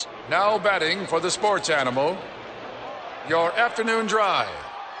Now batting for the sports animal, your afternoon drive.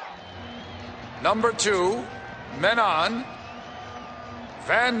 Number 2, men on,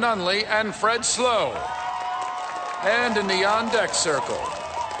 Van Nunley and Fred Slow. And in the on-deck circle,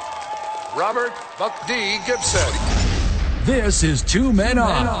 Robert Buck D. Gibson. This is Two Men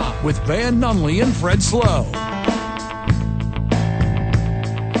On with Van Nunley and Fred Slow.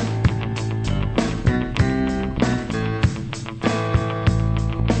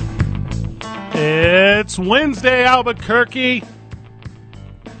 It's Wednesday, Albuquerque.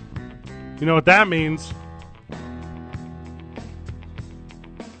 You know what that means.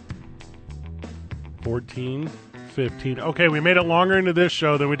 14, 15. Okay, we made it longer into this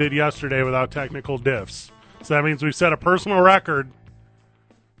show than we did yesterday without technical diffs. So that means we've set a personal record.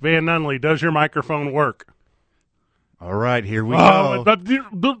 Van Nunley, does your microphone work? All right, here we go.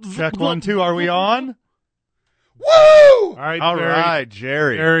 Check 1, 2. Are we on? Woo! All right,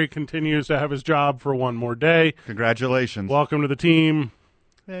 Jerry. Jerry continues to have his job for one more day. Congratulations. Welcome to the team.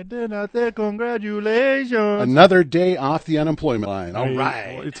 Congratulations. Another day off the unemployment line. All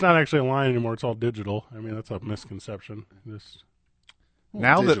right. Well, it's not actually a line anymore. It's all digital. I mean, that's a misconception.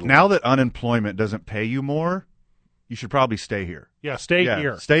 Now that unemployment doesn't pay you more, you should probably stay here. Yeah, stay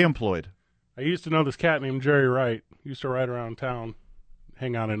here. Stay employed. I used to know this cat named Jerry Wright. He used to ride around town,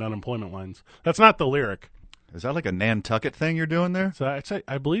 hang out in unemployment lines. That's not the lyric. Is that like a Nantucket thing you're doing there? So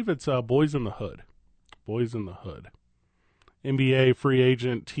I believe it's Boys in the Hood. Boys in the Hood. NBA free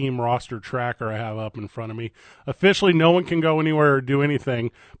agent team roster tracker I have up in front of me. Officially, no one can go anywhere or do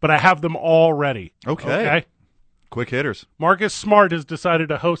anything, but I have them all ready. Okay. Quick hitters. Marcus Smart has decided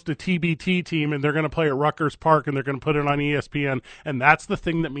to host a TBT team, and they're going to play at Rutgers Park, and they're going to put it on ESPN, and that's the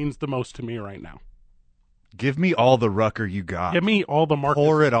thing that means the most to me right now. Give me all the Rucker you got. Give me all the Marcus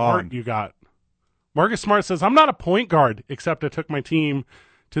Pour it Smart on. you got. Marcus Smart says, I'm not a point guard, except I took my team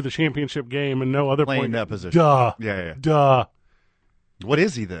to the championship game and no other playing point that position. Duh. Yeah. Duh. What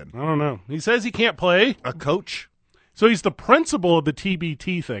is he then? I don't know. He says he can't play. A coach? So he's the principal of the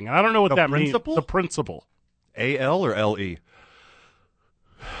TBT thing. I don't know what that means. The principal. A-L or L-E?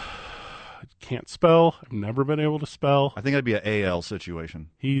 I can't spell. I've never been able to spell. I think it'd be an A-L situation.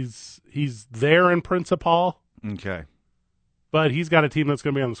 He's there in principal. Okay. But he's got a team that's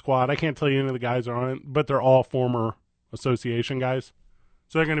going to be on the squad. I can't tell you any of the guys are on it, but they're all former association guys.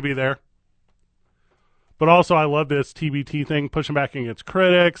 So they're going to be there. But also, I love this TBT thing, pushing back against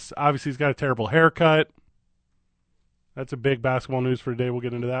critics. Obviously, he's got a terrible haircut. That's a big basketball news for today. We'll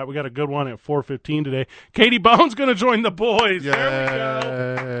get into that. We got a good one at 4:15 today. Katie Bone's going to join the boys. Yay.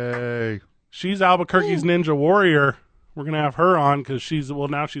 There we go. She's Albuquerque's Ninja Warrior. We're going to have her on because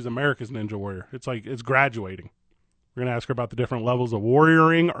now she's America's Ninja Warrior. It's graduating. We're going to ask her about the different levels of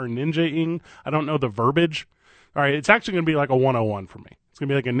warrioring or ninja-ing. I don't know the verbiage. All right, it's actually going to be like a 101 for me. It's going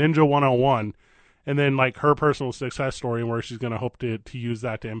to be like a Ninja 101, and then like her personal success story and where she's going to hope to use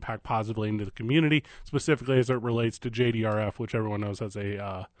that to impact positively into the community, specifically as it relates to JDRF, which everyone knows has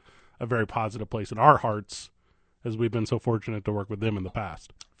a very positive place in our hearts, as we've been so fortunate to work with them in the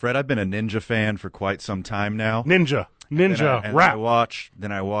past. Fred, I've been a Ninja fan for quite some time now. Ninja rap.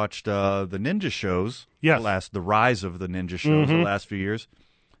 Then I watched the Ninja shows. Yes. The rise of the Ninja shows the last few years.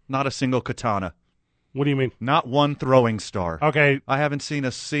 Not a single katana. What do you mean? Not one throwing star. Okay. I haven't seen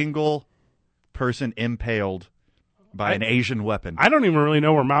a single person impaled by an Asian weapon. I don't even really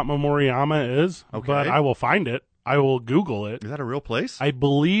know where Mount Momoriyama is, Okay. but I will find it. I will Google it. Is that a real place? I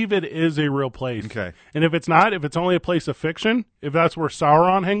believe it is a real place. Okay. And if it's not, if it's only a place of fiction, if that's where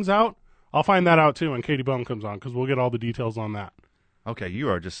Sauron hangs out, I'll find that out too when Katie Bone comes on, because we'll get all the details on that. Okay, you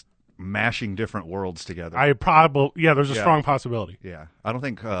are just mashing different worlds together. There's a strong possibility. Yeah. I don't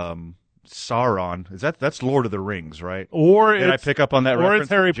think Sauron, that's Lord of the Rings, right? Or Did I pick up on that or reference? it's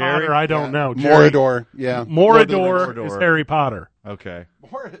Harry Jerry? Potter, I don't know. Jerry. Mordor, yeah. Mordor is Harry Potter. Okay.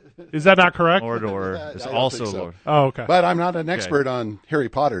 Is that not correct? Mordor is I don't also think so. Lord. Oh, okay. But I'm not an expert on Harry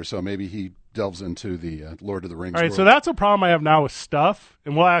Potter, so maybe he delves into the Lord of the Rings All right, world. so that's a problem I have now with stuff.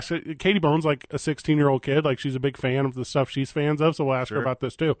 And we'll ask Katie Bone's like a 16-year-old kid. Like, she's a big fan of the stuff she's fans of, so we'll ask her about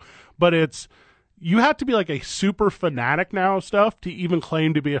this too. But you have to be like a super fanatic now of stuff to even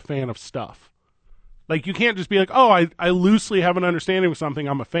claim to be a fan of stuff. Like, you can't just be like, oh, I loosely have an understanding of something,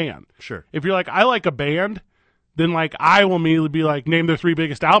 I'm a fan. Sure. If you're like, I like a band, then like I will immediately be like, name their 3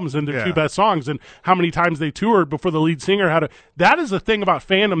 biggest albums and their 2 best songs and how many times they toured before the lead singer had That is the thing about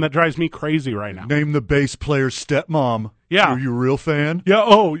fandom that drives me crazy right now. Name the bass player's stepmom. Yeah. Are you a real fan? Yeah.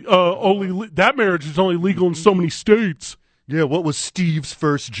 That marriage is only legal in so many states. Yeah. What was Steve's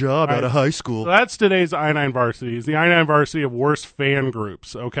first job out of high school? So that's today's I-9 Varsity. It's the I-9 Varsity of worst fan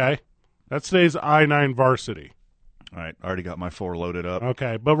groups. Okay, that's today's I-9 Varsity. All right, I already got my 4 loaded up.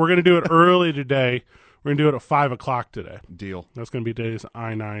 Okay, but we're going to do it early today. We're going to do it at 5 o'clock today. Deal. That's going to be today's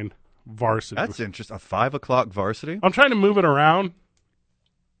I-9 varsity. That's interesting. A 5 o'clock varsity? I'm trying to move it around.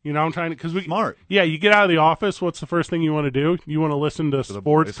 You know, I'm trying to, because we Smart. Yeah, you get out of the office. What's the first thing you want to do? You want to listen to the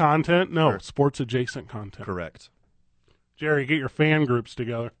sports boys? content? No, Sure. sports adjacent content. Correct. Jerry, get your fan groups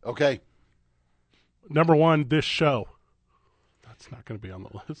together. Okay. Number 1, this show. That's not going to be on the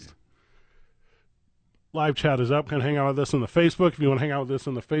list. Live chat is up. Can hang out with us on the Facebook. If you want to hang out with us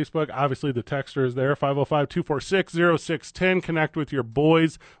on the Facebook, obviously the texter is there, 505-246-0610. Connect with your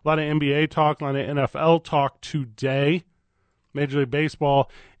boys. A lot of NBA talk, a lot of NFL talk today. Major League Baseball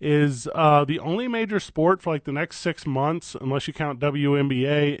is the only major sport for like the next 6 months, unless you count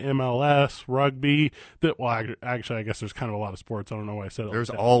WNBA, MLS, rugby. Actually, I guess there's kind of a lot of sports. I don't know why I said it. There's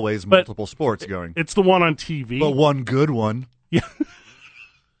like that. always But multiple sports going. It's the one on TV. But one good one, Yeah.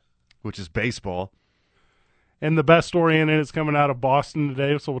 which is baseball. And the best story in it is coming out of Boston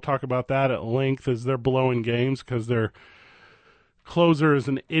today, so we'll talk about that at length as they're blowing games because their closer is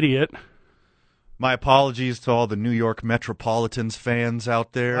an idiot. My apologies to all the New York Metropolitans fans out A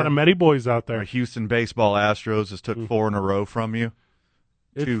there. lot of Medi boys out Our there. Houston baseball Astros has took 4 in a row from you.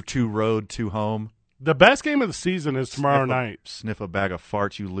 Two road, 2 home. The best game of the season is tomorrow Sniff a- night. Sniff a bag of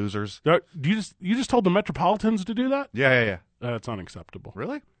farts, you losers. You just told the Metropolitans to do that? Yeah. That's unacceptable.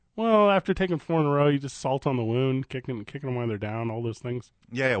 Really? Well, after taking 4 in a row, you just salt on the wound, kicking them while they're down, all those things.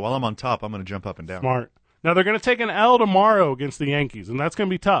 Yeah. While I'm on top, I'm going to jump up and down. Smart. Now they're going to take an L tomorrow against the Yankees, and that's going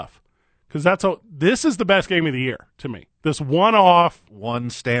to be tough because this is the best game of the year to me. This one-off. One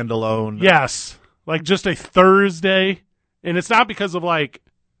standalone. Yes. Like just a Thursday. And it's not because of like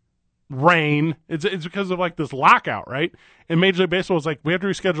rain. It's because of like this lockout, right? And Major League Baseball was like, we have to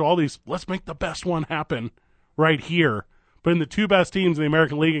reschedule all these. Let's make the best one happen right here. Putting the 2 best teams in the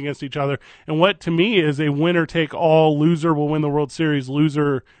American League against each other. And what to me is a winner take all. Loser will win the World Series.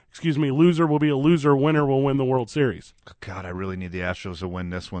 Loser will be a loser. Winner will win the World Series. God, I really need the Astros to win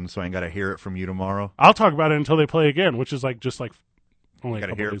this one, so I ain't got to hear it from you tomorrow. I'll talk about it until they play again, which is like only I got to a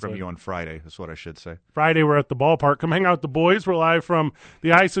couple hear it days from later. you on Friday. That's what I should say. Friday, we're at the ballpark. Come hang out with the boys. We're live from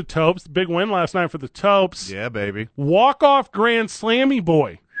the Isotopes. Big win last night for the Topes. Yeah, baby. Walk-off grand slammy,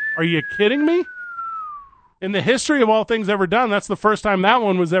 boy. Are you kidding me? In the history of all things ever done, that's the first time that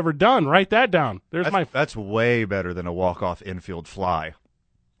one was ever done. Write that down. That's way better than a walk-off infield fly.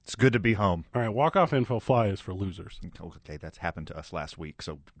 It's good to be home. All right, walk-off infield fly is for losers. Okay, that's happened to us last week,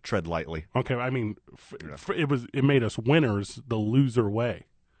 so tread lightly. Okay, I mean, it made us winners the loser way.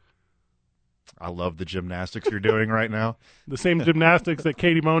 I love the gymnastics you're doing right now. The same gymnastics that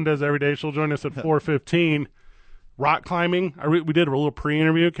Katie Bone does every day. She'll join us at 4:15. Rock climbing. We did a little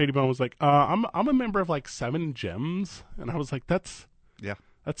pre-interview. Katie Bone was like, "I'm a member of like 7 gyms," and I was like, "That's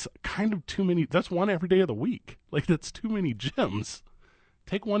kind of too many. That's one every day of the week. Like that's too many gyms.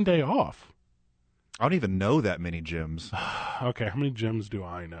 Take one day off." I don't even know that many gyms. Okay, how many gyms do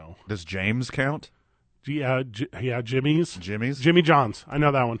I know? Does James count? Yeah, Jimmy's. Jimmy's? Jimmy John's. I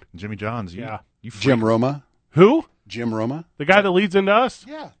know that one. Jimmy John's. You freak. Jim Roma. Who? Jim Roma. The guy that leads into us?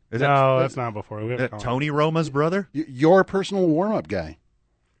 Yeah. No, that's not before. We Is have that Tony Roma's brother? Your personal warm-up guy.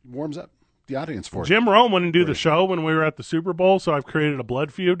 Warms up the audience for you. Jim Rome wouldn't do the show when we were at the Super Bowl, so I've created a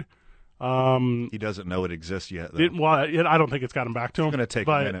blood feud. He doesn't know it exists yet, though. I don't think it's gotten back to him. It's going to take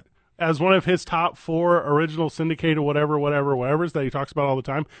but a minute. As one of his top 4 original syndicated whatever's that he talks about all the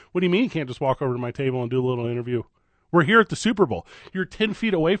time, what do you mean you can't just walk over to my table and do a little interview? We're here at the Super Bowl. You're 10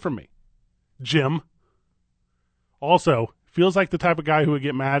 feet away from me, Jim. Also, feels like the type of guy who would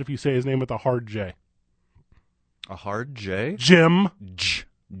get mad if you say his name with a hard J. A hard J? Jim.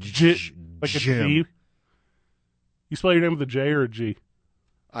 J. Like a Jim. G. You spell your name with a J or a G?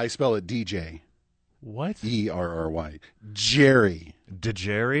 I spell it DJ. What? E-R-R-Y. Jerry.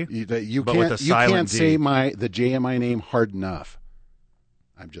 DeJerry? You But with can't, a you silent can't D. say the J in my name hard enough.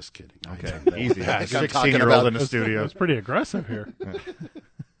 I'm just kidding. Okay, I easy. I'm talking 16-year-old about- in the studio. That's pretty aggressive here.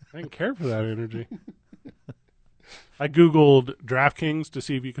 I didn't care for that energy. I Googled DraftKings to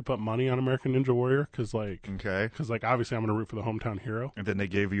see if you could put money on American Ninja Warrior because Okay. obviously I'm going to root for the hometown hero. And then they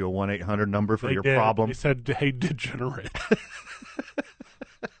gave you a 1-800 number for They your did. problem. They said, "Hey, degenerate."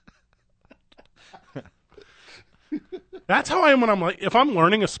 That's how I am when I'm like, if I'm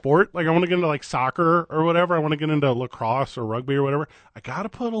learning a sport, like I want to get into like soccer or whatever, I want to get into lacrosse or rugby or whatever, I got to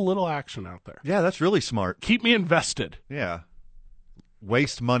put a little action out there. Yeah, that's really smart. Keep me invested. Yeah.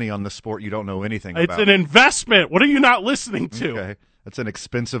 Waste money on the sport you don't know anything It's about. an investment. What are you not listening to? Okay. That's an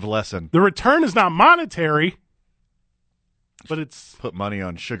expensive lesson. The return is not monetary, but it's Put money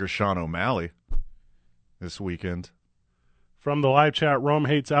on Sugar Sean O'Malley this weekend. From the live chat, Rome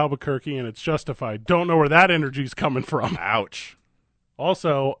hates Albuquerque, and it's justified. Don't know where that energy's coming from. Ouch.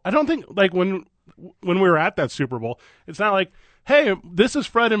 Also, I don't think, like, when we were at that Super Bowl, it's not like, hey, this is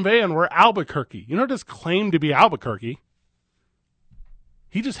Fred and Van, we're Albuquerque. You don't just claim to be Albuquerque.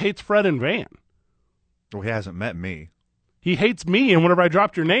 He just hates Fred and Van. Well, he hasn't met me. He hates me, and whenever I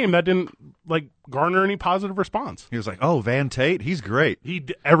dropped your name, that didn't, like, garner any positive response. He was like, oh, Van Tate? He's great.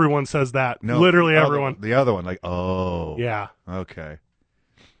 Everyone says that. No, Literally everyone. The other one, like, oh. Yeah. Okay.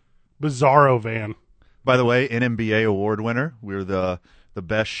 Bizarro Van. By the way, NMBA award winner. We're the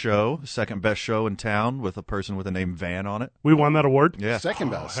best show, second best show in town with a person with the name Van on it. We won that award? Yeah. Second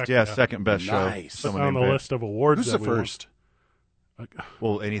best. heck Yeah, second best Nice. show. On the list of awards. Who's that the we won. first?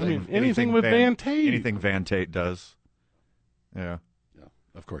 Well, anything with Van Tate. Anything Van Tate does. Yeah. Yeah,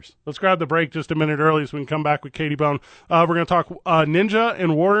 of course. Let's grab the break just a minute early so we can come back with Katie Bone. We're going to talk ninja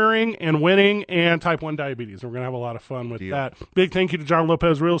and warrioring and winning and type 1 diabetes. We're going to have a lot of fun with Deal. that. Big thank you to John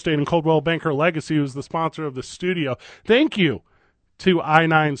Lopez Real Estate and Coldwell Banker Legacy, who's the sponsor of the studio. Thank you to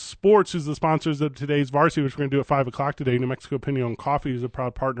I-9 Sports, who's the sponsors of today's Varsity, which we're going to do at 5 o'clock today. New Mexico Pinon Coffee is a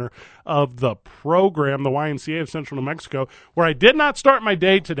proud partner of the program, the YMCA of Central New Mexico, where I did not start my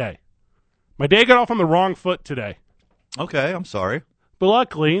day today. My day got off on the wrong foot today. Okay, I'm sorry. But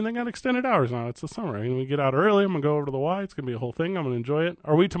luckily, they got extended hours now. It's the summer. And we get out early. I'm going to go over to the Y. It's going to be a whole thing. I'm going to enjoy it.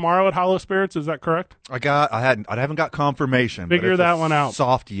 Are we tomorrow at Hollow Spirits? Is that correct? I haven't got confirmation. but Figure it's that a one out.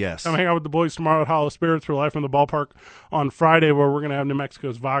 Soft yes. I'm hanging out with the boys tomorrow at Hollow Spirits for Life in the Ballpark on Friday, where we're going to have New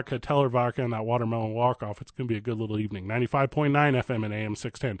Mexico's vodka, Teller vodka, and that watermelon walk-off. It's going to be a good little evening. 95.9 FM and AM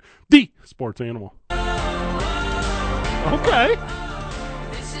 610. The Sports Animal. Okay.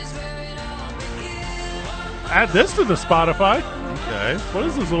 Add this to the Spotify. Okay. What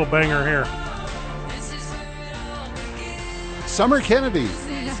is this little banger here? Summer Kennedy.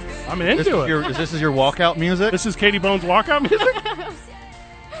 I'm into it. This is your walkout music? This is Katie Bone's walkout music?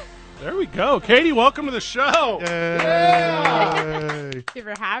 There we go. Katie, welcome to the show. Yay. Thank you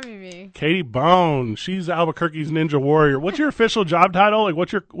for having me. Katie Bone. She's Albuquerque's Ninja Warrior. What's your official job title? Like,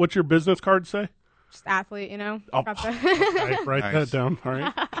 what's your business card say? Just athlete, you know. Oh, Got the- okay, write Nice. that down. All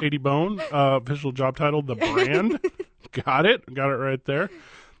right. Katie Bone, official job title, The Brand. Got it right there.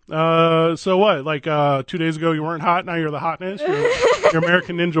 So what? Like 2 days ago you weren't hot, now you're the hotness. You're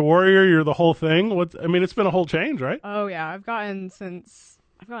American Ninja Warrior. You're the whole thing. It's been a whole change, right? Oh yeah, I've gotten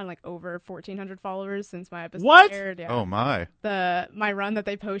like over 1,400 followers since my episode What? aired. Yeah. Oh, my. My run that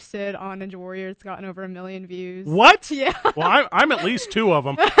they posted on Ninja Warrior, it's gotten over 1 million views. What? Yeah. Well, I'm at least 2 of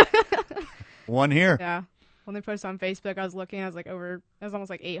them. One here. Yeah. When they posted on Facebook, I was almost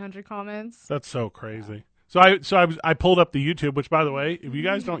like 800 comments. That's so crazy. So I pulled up the YouTube, which, by the way, if you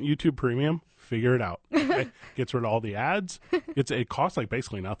guys don't YouTube Premium, figure it out. Okay? Gets rid of all the ads. It costs like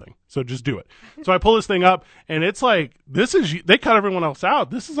basically nothing. So just do it. So I pull this thing up, and it's like they cut everyone else out.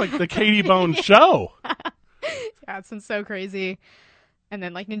 This is like the Katie Bone show. Yeah, it's been so crazy. And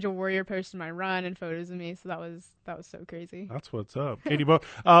then like Ninja Warrior posted my run and photos of me, so that was so crazy. That's what's up. Katie Bone,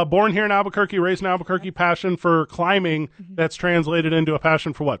 born here in Albuquerque, raised in Albuquerque, passion for climbing that's translated into a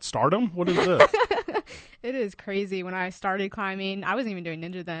passion for what? Stardom? What is this? It is crazy. When I started climbing, I wasn't even doing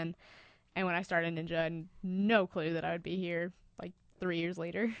ninja then. And when I started ninja, I had no clue that I would be here like 3 years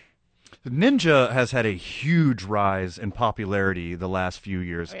later. Ninja has had a huge rise in popularity the last few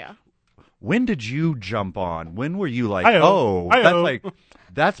years. Oh, yeah. When did you jump on? When were you like, Hi-oh.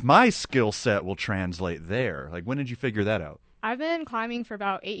 that's my skill set will translate there? Like, when did you figure that out? I've been climbing for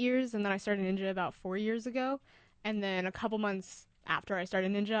about 8 years, and then I started ninja about 4 years ago. And then a couple months after I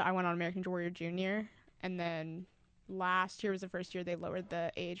started ninja, I went on American Ninja Warrior Junior. And then last year was the first year they lowered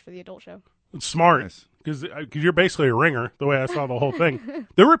the age for the adult show. It's smart. Nice. Because you're basically a ringer, the way I saw the whole thing.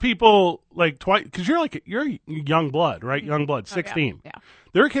 There were people like twice, because you're young blood, right? Young blood, 16. Oh, yeah.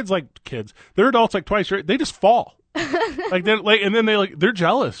 There are kids. There are adults like twice. They just fall. And then they're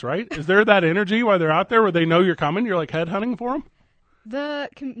jealous, right? Is there that energy while they're out there where they know you're coming? You're like headhunting for them. The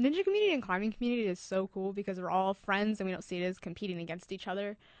ninja community and climbing community is so cool because we're all friends and we don't see it as competing against each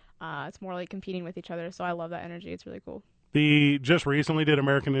other. It's more like competing with each other. So I love that energy. It's really cool. Just recently did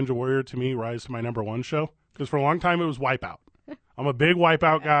American Ninja Warrior to me rise to my number one show, because for a long time it was Wipeout. I'm a big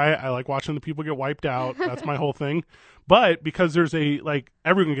Wipeout guy. I like watching the people get wiped out. That's my whole thing. But because there's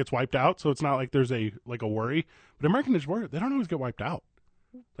everyone gets wiped out, so it's not like there's a worry. But American Ninja Warrior, they don't always get wiped out.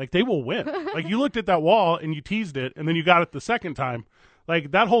 Like, they will win. Like, you looked at that wall and you teased it, and then you got it the second time.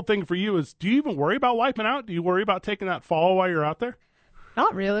 Like, that whole thing for you is, do you even worry about wiping out? Do you worry about taking that fall while you're out there?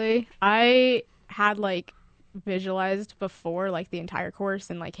 Not really. I had visualized before the entire course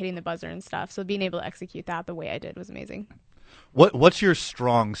and hitting the buzzer and stuff. So being able to execute that the way I did was amazing. What's your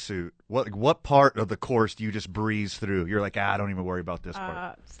strong suit? What part of the course do you just breeze through? You're like, I don't even worry about this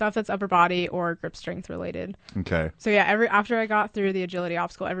part. Stuff that's upper body or grip strength related. Okay. So yeah, after I got through the agility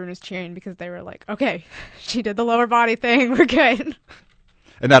obstacle, everyone was cheering because they were like, okay, she did the lower body thing. We're good.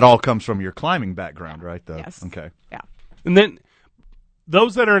 And that all comes from your climbing background, right? Yes. Okay. Yeah. And then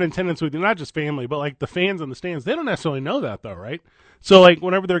those that are in attendance with you, not just family, but like the fans in the stands, they don't necessarily know that though, right? So like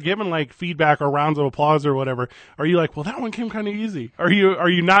whenever they're given like feedback or rounds of applause or whatever, are you like, well, that one came kind of easy? Are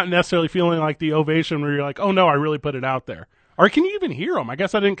you not necessarily feeling like the ovation where you're like, oh no, I really put it out there? Or can you even hear them? I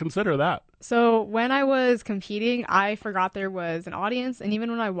guess I didn't consider that. So when I was competing, I forgot there was an audience, and even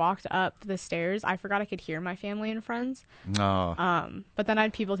when I walked up the stairs, I forgot I could hear my family and friends. No. But then I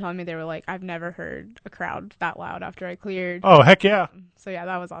had people telling me they were like, I've never heard a crowd that loud after I cleared. Oh, heck yeah. So yeah,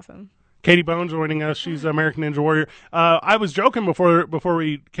 that was awesome. Katie Bone joining us. She's an American Ninja Warrior. I was joking before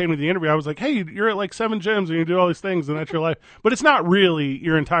we came to the interview. I was like, hey, you're at like 7 gyms and you do all these things and that's your life. But it's not really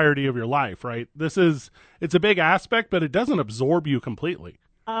your entirety of your life, right? It's a big aspect, but it doesn't absorb you completely.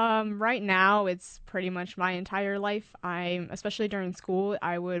 Right now, it's pretty much my entire life. Especially during school,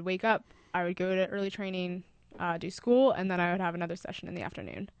 I would wake up, I would go to early training, do school, and then I would have another session in the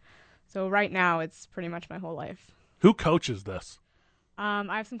afternoon. So right now, it's pretty much my whole life. Who coaches this?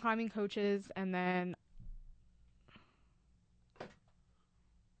 I have some climbing coaches, and then...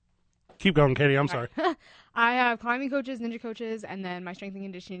 Keep going, Katie. I'm sorry. I have climbing coaches, ninja coaches, and then my strength and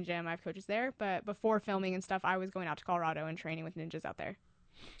conditioning gym, I have coaches there. But before filming and stuff, I was going out to Colorado and training with ninjas out there.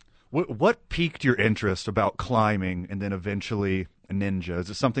 What piqued your interest about climbing and then eventually a ninja?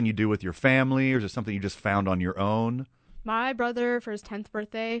 Is it something you do with your family, or is it something you just found on your own? My brother, for his 10th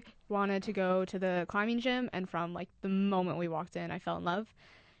birthday, wanted to go to the climbing gym, and from like the moment we walked in, I fell in love.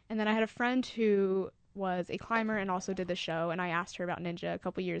 And then I had a friend who was a climber and also did the show, and I asked her about ninja a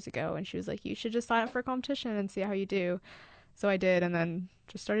couple years ago, and she was like, you should just sign up for a competition and see how you do. So I did, and then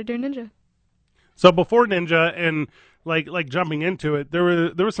just started doing ninja. So before ninja and like jumping into it, there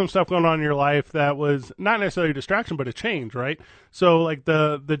was some stuff going on in your life that was not necessarily a distraction, but a change, right? So like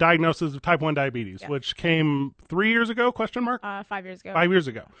the diagnosis of type 1 diabetes, Yeah. which came 3 years ago, question mark? 5 years ago. 5 years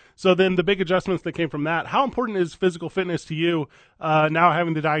ago. So then the big adjustments that came from that. How important is physical fitness to you now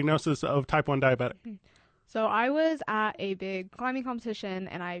having the diagnosis of type 1 diabetic? So I was at a big climbing competition,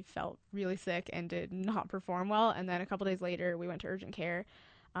 and I felt really sick and did not perform well. And then a couple days later, we went to urgent care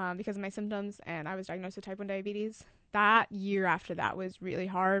because of my symptoms, and I was diagnosed with type 1 diabetes. That year after that was really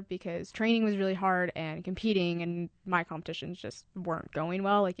hard because training was really hard, and competing and my competitions just weren't going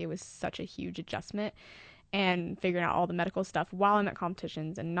well. Like, it was such a huge adjustment, and figuring out all the medical stuff while I'm at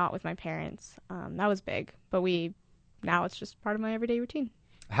competitions and not with my parents, that was big. But now it's just part of my everyday routine.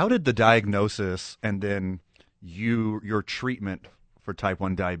 How did the diagnosis and then your treatment for type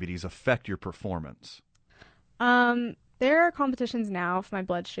 1 diabetes affect your performance? There are competitions now. If my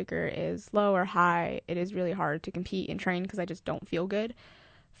blood sugar is low or high, it is really hard to compete and train because I just don't feel good.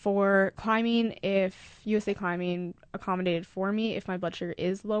 For climbing, if USA Climbing accommodated for me, if my blood sugar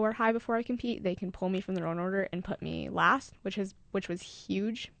is low or high before I compete, they can pull me from their own order and put me last, which was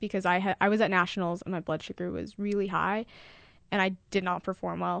huge because I was at nationals and my blood sugar was really high, and I did not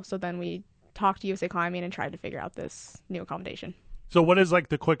perform well. So then we talked to USA Climbing and tried to figure out this new accommodation. So what is like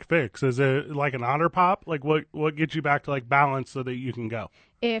the quick fix? Is it like an honor pop? Like what gets you back to like balance so that you can go?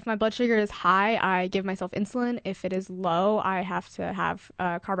 If my blood sugar is high, I give myself insulin. If it is low, I have to have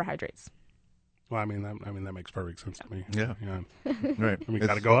carbohydrates. Well, I mean that makes perfect sense to me. Yeah. Right. I mean,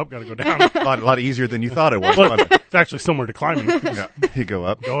 got to go up, got to go down. A lot easier than you thought it was. Well, it's actually similar to climbing. Yeah. You go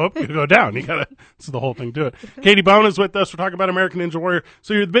up. Go up, you go down. You gotta. This is the whole thing to it. Katie Bone is with us. We're talking about American Ninja Warrior.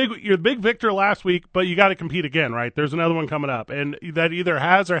 So you're the big victor last week, but you got to compete again, right? There's another one coming up, and that either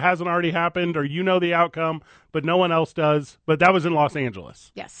has or hasn't already happened, or you know the outcome, but no one else does. But that was in Los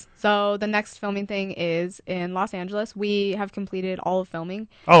Angeles. Yes. So the next filming thing is in Los Angeles. We have completed all of filming.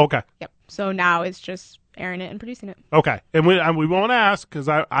 Oh, okay. Yep. So now it's just airing it and producing it. Okay, and we won't ask because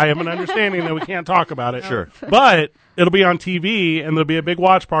I have an understanding that we can't talk about it. Sure. But it'll be on TV and there'll be a big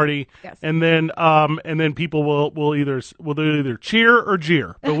watch party. Yes. And then people will either cheer or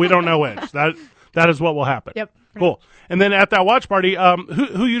jeer, but we don't know which. That is what will happen. Yep. Cool. And then at that watch party,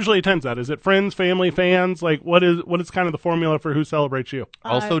 who usually attends that? Is it friends, family, fans? Like what is kind of the formula for who celebrates you?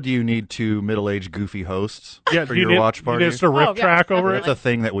 Also, do you need 2 middle-aged goofy hosts Yeah, for you your need, watch You party? need just a riff Oh, yeah, track over That's it. a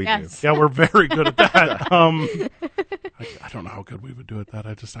thing that we Yes. do. Yeah, we're very good at that. I don't know how good we would do at that.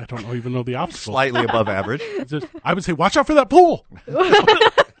 I don't even know the obstacles. Slightly above average. I would say, watch out for that pool.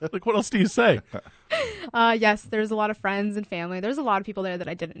 Like, what else do you say? Yes, there's a lot of friends and family. There's a lot of people there that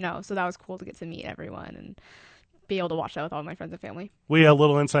I didn't know, so that was cool to get to meet everyone and be able to watch that with all my friends and family. We had a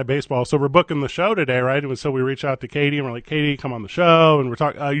little inside baseball. So we're booking the show today, right? And so we reach out to Katie and we're like, Katie, come on the show. And we're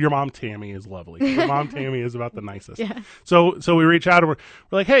talking, your mom, Tammy, is lovely. Your mom, Tammy, is about the nicest. Yeah. So we reach out and we're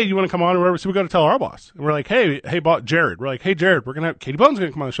like, hey, you want to come on or whatever? So we go to tell our boss. And we're like, hey, boss, Jared. We're like, hey, Jared, we're going to have Katie Bone's going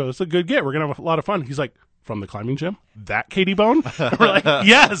to come on the show. This is a good get. We're going to have a lot of fun. He's like, from the climbing gym? That Katie Bone? We're like,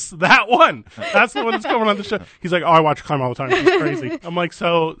 yes, that one. That's the one that's coming on the show. He's like, oh, I watch her climb all the time. She's crazy. I'm like,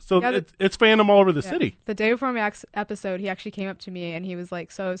 so Yeah, it's fandom all over the city. The day before my episode, he actually came up to me and he was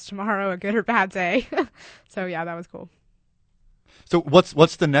like, so is tomorrow a good or bad day? So yeah, that was cool. So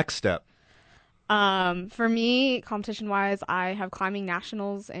what's the next step? For me, competition-wise, I have climbing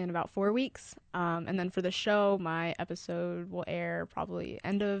nationals in about 4 weeks. And then for the show, my episode will air probably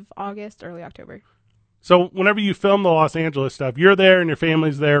end of August, early October. So whenever you film the Los Angeles stuff, you're there and your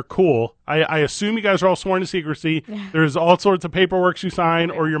family's there. Cool. I assume you guys are all sworn to secrecy. Yeah. There's all sorts of paperwork you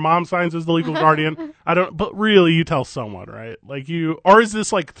sign, or your mom signs as the legal guardian. But really, you tell someone, right? Like or is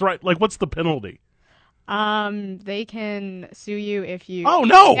this like threat? Like, what's the penalty? They can sue you if you. Oh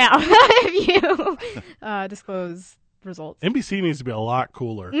no! Yeah, if you disclose results. NBC needs to be a lot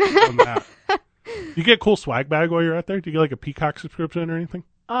cooler on that. You get a cool swag bag while you're out there? Do you get like a Peacock subscription or anything?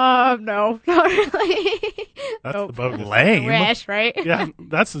 No, not really. That's Nope. the bogus. Lame. Wish, right? Yeah,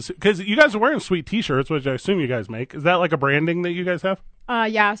 that's because you guys are wearing sweet T-shirts, which I assume you guys make. Is that like a branding that you guys have?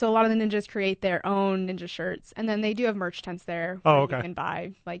 Yeah, so a lot of the ninjas create their own ninja shirts, and then they do have merch tents there. Oh, where okay. You can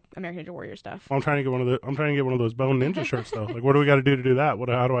buy like American Ninja Warrior stuff. Well, I'm trying to get one of those Bone Ninja shirts though. Like, what do we got to do that?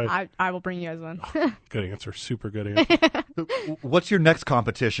 How do I? I will bring you guys one. Good answer. Super good answer. What's your next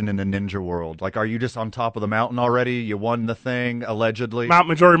competition in the ninja world? Like, are you just on top of the mountain already? You won the thing, allegedly. Mount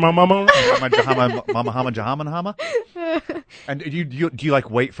Majori Mama. Mama Jahama. And do you like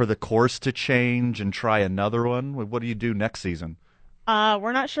wait for the course to change and try another one? What do you do next season?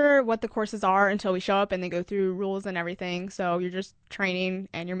 We're not sure what the courses are until we show up and they go through rules and everything. So you're just training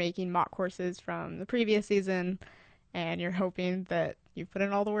and you're making mock courses from the previous season, and you're hoping that you put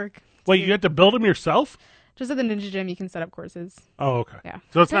in all the work. Wait, you have to build them yourself? Just at the ninja gym, you can set up courses. Oh, okay. Yeah.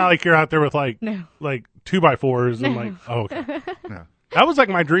 So it's not like you're out there with like No. 2x4s and No. like. Oh, okay. Yeah. That was like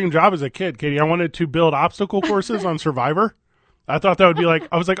my dream job as a kid, Katie. I wanted to build obstacle courses on Survivor. I thought that would be like,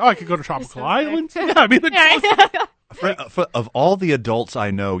 I was like, oh, I could go to Tropical so Islands. Yeah, I mean, Of all the adults I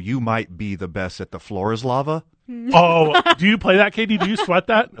know, you might be the best at the floor is lava, oh, do you play that, Katie? Do you sweat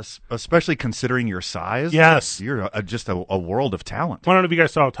that? especially considering your size. Yes. You're just a world of talent. I don't know if you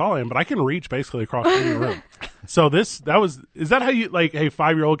guys saw how tall I am, but I can reach basically across any room. So is that how you, like, hey,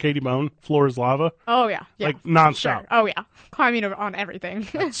 5-year-old Katie Bone, floor is lava? Oh, yeah. Like, nonstop. Sure. Oh, yeah. Climbing on everything.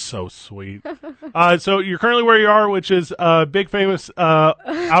 That's so sweet. So you're currently where you are, which is big famous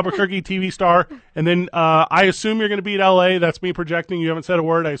Albuquerque TV star. And then I assume you're going to beat LA. That's me projecting. You haven't said a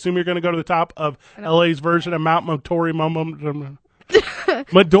word. I assume you're going to go to the top of LA's version of Mount Midoriyama.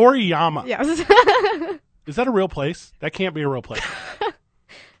 Yes. Is that a real place? That can't be a real place.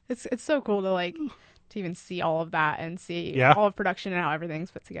 It's so cool to even see all of that and see Yeah. all of production and how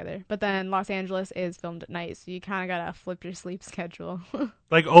everything's put together. But then Los Angeles is filmed at night, so you kind of gotta flip your sleep schedule.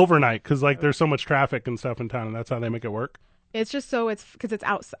 Like overnight, because like there's so much traffic and stuff in town, and that's how they make it work. It's just it's because it's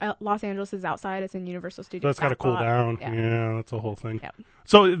outside. Los Angeles is outside. It's in Universal Studios. So it's got to cool backlot. down. Yeah. Yeah, that's the whole thing. Yep.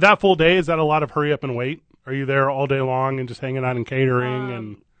 So that full day, is that a lot of hurry up and wait? Are you there all day long and just hanging out and catering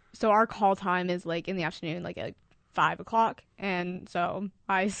and? So our call time is like in the afternoon, like at 5:00, and so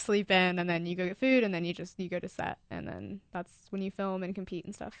I sleep in, and then you go get food, and then you go to set, and then that's when you film and compete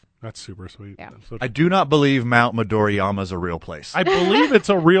and stuff. That's super sweet. Yeah. That's so- I do not believe Mount Midoriyama is a real place. I believe it's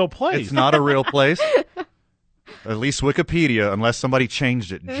a real place. It's not a real place. At least Wikipedia, unless somebody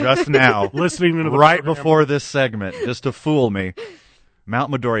changed it just now, Listening to the right program. before this segment, just to fool me.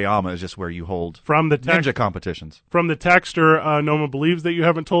 Mount Midoriyama is just where you hold From the ninja competitions. From the texter, no one believes that you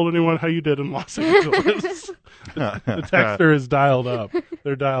haven't told anyone how you did in Los Angeles. The texter is dialed up.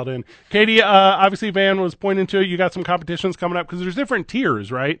 They're dialed in. Katie, obviously Van was pointing to it. You got some competitions coming up because there's different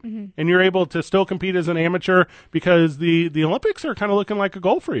tiers, right? Mm-hmm. And you're able to still compete as an amateur because the Olympics are kind of looking like a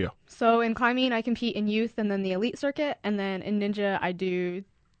goal for you. So in climbing, I compete in youth and then the elite circuit, and then in ninja, I do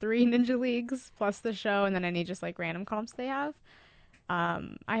 3 ninja leagues plus the show, and then any just like random comps they have. I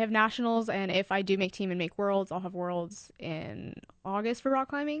have nationals, and if I do make team and make worlds, I'll have worlds in August for rock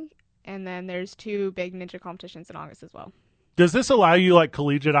climbing, and then there's 2 big ninja competitions in August as well. Does this allow you like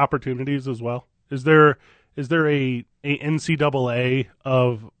collegiate opportunities as well? Is there a NCAA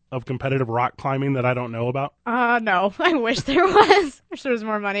of competitive rock climbing that I don't know about? No, I wish there was. I wish there was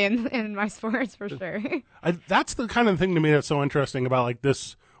more money in my sports for sure. That's the kind of thing to me that's so interesting about like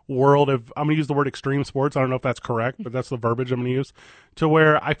this world of, I'm going to use the word extreme sports. I don't know if that's correct, but that's the verbiage I'm going to use, to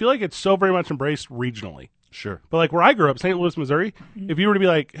where I feel like it's so very much embraced regionally. Sure. But like where I grew up, St. Louis, Missouri, if you were to be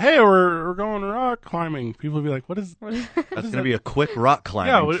like, "Hey, we're going rock climbing," people would be like, "What is?" That's going to be a quick rock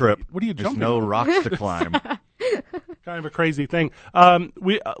climbing Yeah, trip. what are you There's jumping no on? rocks to climb. Kind of a crazy thing.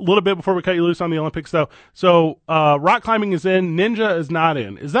 We a little bit before we cut you loose on the Olympics, though. So rock climbing is in, ninja is not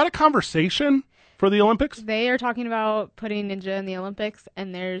in. Is that a conversation for the Olympics? They are talking about putting ninja in the Olympics,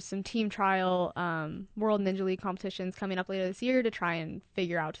 and there's some team trial World Ninja League competitions coming up later this year to try and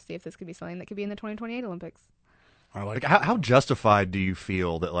figure out to see if this could be something that could be in the 2028 Olympics. I like Like, how justified do you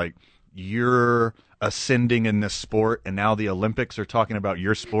feel that, like, you're ascending in this sport and now the Olympics are talking about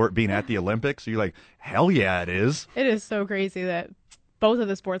your sport being at the Olympics? You're like, hell yeah, it is. It is so crazy that both of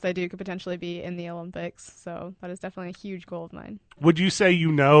the sports I do could potentially be in the Olympics, so that is definitely a huge goal of mine. Would you say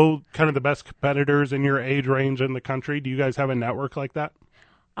you know kind of the best competitors in your age range in the country? Do you guys have a network like that?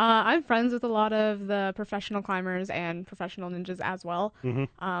 I'm friends with a lot of the professional climbers and professional ninjas as well.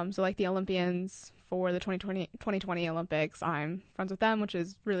 So like the Olympians for the 2020 Olympics, I'm friends with them, which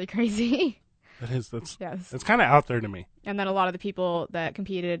is really crazy. That's Yes. it's kind of out there to me. And then a lot of the people that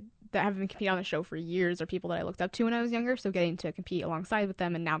have been competing on the show for years are people that I looked up to when I was younger. So getting to compete alongside with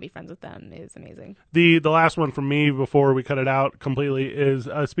them and now be friends with them is amazing. The last one from me before we cut it out completely is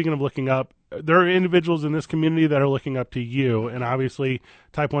speaking of looking up, there are individuals in this community that are looking up to you, and obviously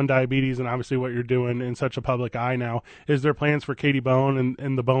type 1 diabetes and obviously what you're doing in such a public eye now. Is there plans for Katie Bone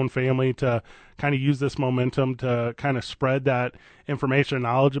and the Bone family to kind of use this momentum to kind of spread that information and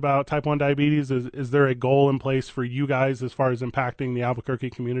knowledge about type 1 diabetes? Is there a goal in place for you guys as far as impacting the Albuquerque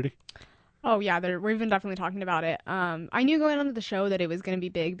community? Oh yeah, we've been definitely talking about it. I knew going onto the show that it was going to be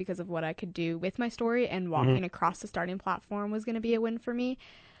big because of what I could do with my story, and walking across the starting platform was going to be a win for me.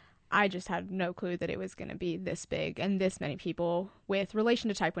 I just had no clue that it was going to be this big and this many people with relation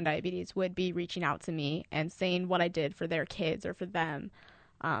to type 1 diabetes would be reaching out to me and saying what I did for their kids or for them.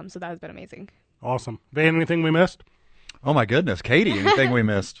 So that has been amazing. Awesome. Van, anything we missed? Oh, my goodness. Katie, anything we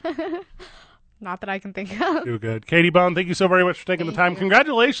missed? Not that I can think of. Do good. Katie Bone, thank you so very much for taking the time.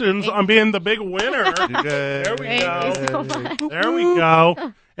 Congratulations on being the big winner. There we Thank go. you so much. There we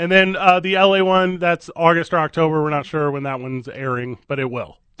go. And then the LA one, that's August or October. We're not sure when that one's airing, but it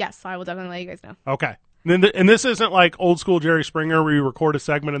will. Yes, I will definitely let you guys know. Okay. And this isn't like old school Jerry Springer where you record a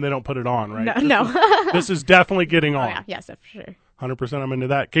segment and they don't put it on, right? No. This is definitely getting Oh on. yeah, yes, for sure. 100% I'm into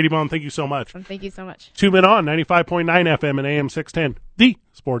that. Katie Bone, thank you so much. Thank you so much. 2 Men On, 95.9 FM and AM 610, the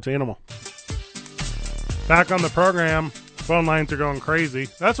sports animal. Back on the program, phone lines are going crazy.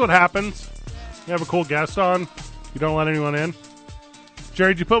 That's what happens. You have a cool guest on, you don't let anyone in.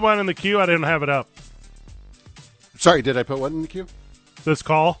 Jerry, did you put one in the queue? I didn't have it up. Sorry, did I put one in the queue? This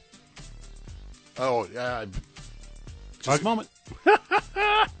call? Oh, yeah. Just a moment.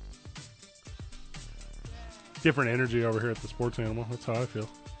 Different energy over here at the sports animal. That's how I feel.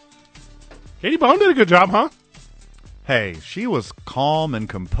 Katie Bone did a good job, huh? Hey, she was calm and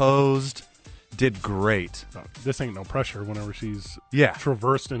composed. Did great. Oh, this ain't no pressure whenever she's Yeah.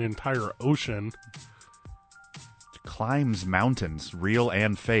 traversed an entire ocean. Climbs mountains, real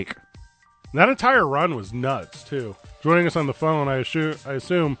and fake. That entire run was nuts, too. Joining us on the phone, I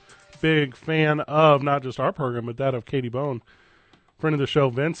assume, big fan of not just our program, but that of Katie Bone. Friend of the show,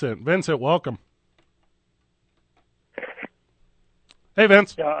 Vincent. Vincent, welcome. Hey,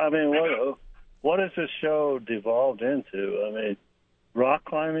 Vince. Yeah, I mean, what has this show devolved into? I mean, rock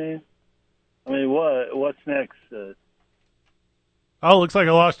climbing? I mean, what's next? Oh, looks like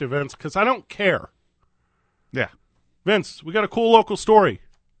I lost you, Vince, because I don't care. Yeah. Vince, we got a cool local story.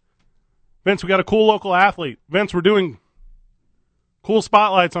 Vince, we got a cool local athlete. Vince, we're doing cool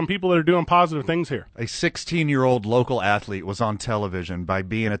spotlights on people that are doing positive things here. A 16-year-old local athlete was on television by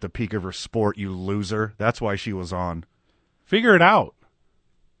being at the peak of her sport, you loser. That's why she was on. Figure it out.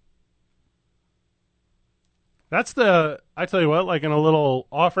 That's I tell you what, like in a little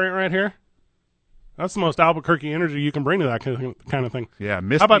off rant right here, that's the most Albuquerque energy you can bring to that kind of thing. Yeah,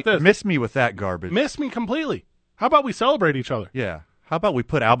 How about this? Miss me with that garbage. Miss me completely. How about we celebrate each other? Yeah. How about we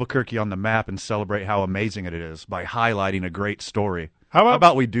put Albuquerque on the map and celebrate how amazing it is by highlighting a great story? How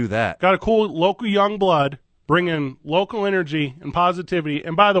about we do that? Got a cool local young blood, bring in local energy and positivity.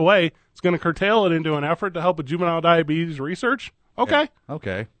 And by the way, it's going to curtail it into an effort to help with juvenile diabetes research. Okay. Yeah.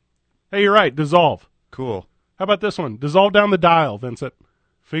 Okay. Hey, you're right. Dissolve. Cool. How about this one? Dissolve down the dial, Vincent.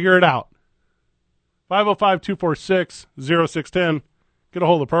 Figure it out. 505-246-0610. Get a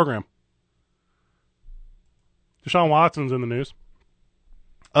hold of the program. Deshaun Watson's in the news.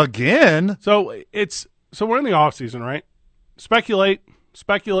 Again? So we're in the off season, right? Speculate.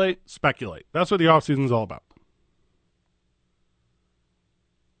 That's what the off season is all about.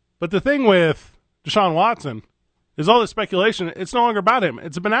 But the thing with Deshaun Watson is all this speculation. It's no longer about him.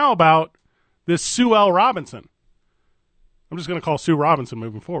 It's now about this Sue L. Robinson. I'm just going to call Sue Robinson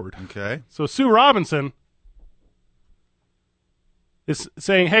moving forward. Okay. So Sue Robinson is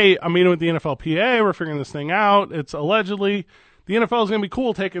saying, hey, I'm meeting with the NFLPA. We're figuring this thing out. It's allegedly the NFL is going to be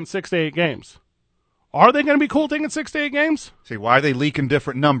cool taking 6 to 8 games. Are they going to be cool taking 6 to 8 games? See, why are they leaking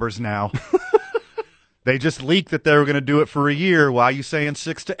different numbers now? They just leaked that they were going to do it for a year. Why are you saying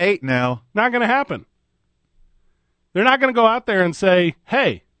 6 to 8 now? Not going to happen. They're not going to go out there and say,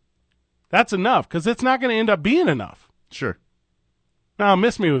 hey, that's enough, because it's not going to end up being enough. Sure. Now,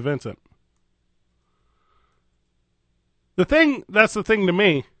 miss me with Vincent. That's the thing to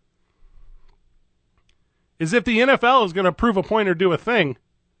me, is if the NFL is going to prove a point or do a thing,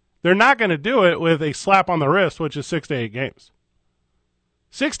 they're not going to do it with a slap on the wrist, which is 6 to 8 games.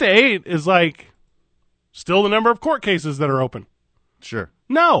 6 to 8 is like still the number of court cases that are open. Sure.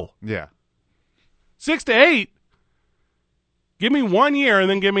 No. Yeah. 6 to 8, give me 1 year and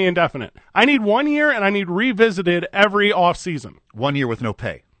then give me indefinite. I need 1 year and I need revisited every off season. 1 year with no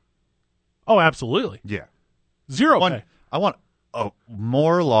pay. Oh, absolutely. Yeah. Zero pay. I want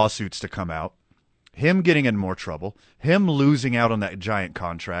more lawsuits to come out, him getting in more trouble, him losing out on that giant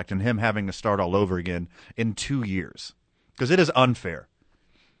contract, and him having to start all over again in 2 years. Because it is unfair.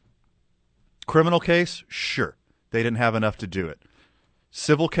 Criminal case, sure. They didn't have enough to do it.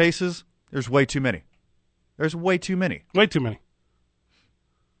 Civil cases, there's way too many. There's way too many. Way too many.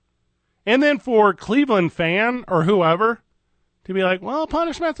 And then for Cleveland fan or whoever to be like, well,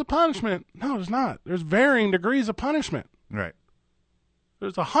 punishment's a punishment. No, it's not. There's varying degrees of punishment. Right.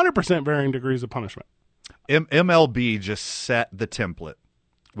 There's 100% varying degrees of punishment. MLB just set the template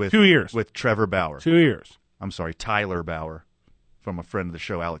with 2 years. with Trevor Bauer. 2 years. I'm sorry, Tyler Bauer, from a friend of the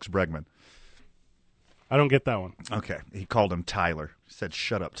show, Alex Bregman. I don't get that one. Okay, he called him Tyler. He said,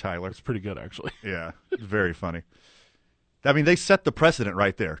 "Shut up, Tyler." It's pretty good, actually. Yeah, it's very funny. I mean, they set the precedent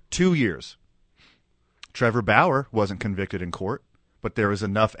right there. 2 years. Trevor Bauer wasn't convicted in court, but there was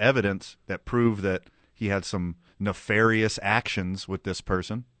enough evidence that proved that he had some nefarious actions with this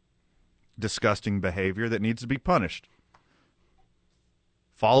person, disgusting behavior that needs to be punished.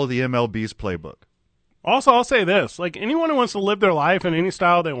 Follow the MLB's playbook. Also, I'll say this. Like, anyone who wants to live their life in any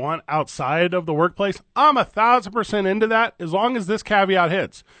style they want outside of the workplace, I'm 1,000% into that, as long as this caveat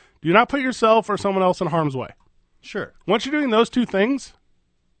hits. Do not put yourself or someone else in harm's way. Sure. Once you're doing those two things,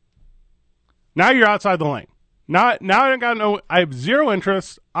 now you're outside the lane. Now I have zero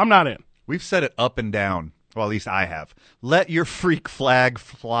interest. I'm not in. We've said it up and down. Well, at least I have. Let your freak flag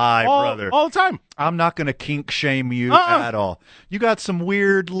fly, brother. All the time. I'm not going to kink shame you at all. You got some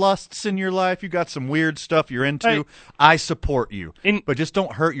weird lusts in your life. You got some weird stuff you're into. Hey. I support you. But just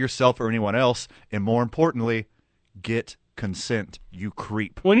don't hurt yourself or anyone else. And more importantly, get consent, you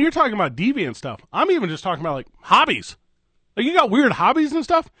creep. When you're talking about deviant stuff, I'm even just talking about, like, hobbies. Like, you got weird hobbies and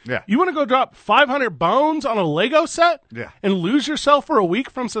stuff? Yeah. You want to go drop 500 bones on a Lego set? Yeah. And lose yourself for a week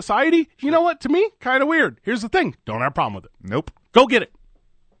from society? You know what? To me, kind of weird. Here's the thing. Don't have a problem with it. Nope. Go get it.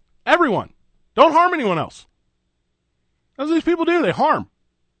 Everyone. Don't harm anyone else. That's what these people do. They harm.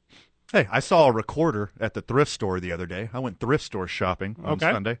 Hey, I saw a recorder at the thrift store the other day. I went thrift store shopping on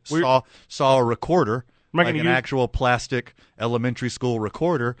Sunday. Saw a recorder, like an actual plastic elementary school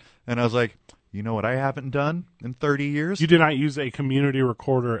recorder, and I was like, you know what I haven't done in 30 years? You did not use a community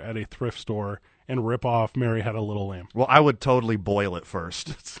recorder at a thrift store and rip off Mary Had a Little Lamb. Well, I would totally boil it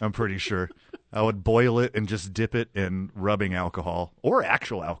first, I'm pretty sure. I would boil it and just dip it in rubbing alcohol or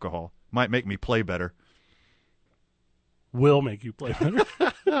actual alcohol. Might make me play better. Will make you play better.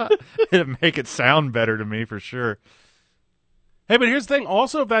 It'd make it sound better to me for sure. Hey, but here's the thing.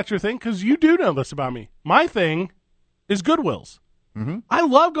 Also, if that's your thing, because you do know this about me, my thing is Goodwills. Mm-hmm. I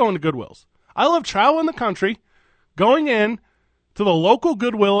love going to Goodwills. I love traveling the country, going in to the local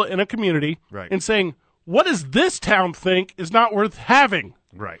Goodwill in a community, right, and saying, what does this town think is not worth having?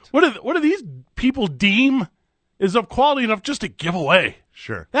 Right. What do these people deem is of quality enough just to give away?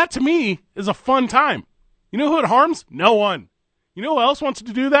 Sure. That, to me, is a fun time. You know who it harms? No one. You know who else wants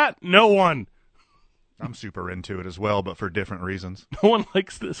to do that? No one. I'm super into it as well, but for different reasons. No one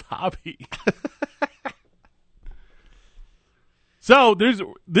likes this hobby. So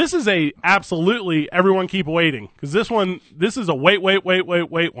this is a absolutely everyone keep waiting, because this is a wait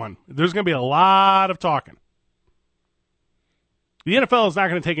one. There's going to be a lot of talking. The NFL is not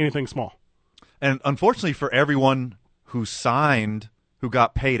going to take anything small. And unfortunately for everyone who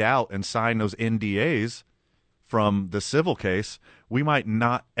got paid out and signed those NDAs from the civil case, we might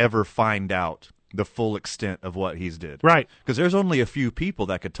not ever find out the full extent of what he's did. Right. Because there's only a few people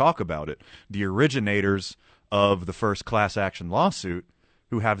that could talk about it. The originators of the first class action lawsuit,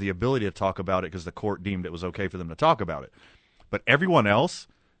 who have the ability to talk about it because the court deemed it was okay for them to talk about it. But everyone else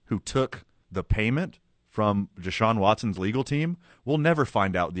who took the payment from Deshaun Watson's legal team, we'll never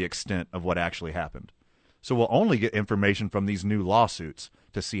find out the extent of what actually happened. So we'll only get information from these new lawsuits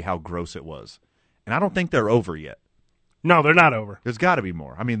to see how gross it was. And I don't think they're over yet. No, they're not over. There's got to be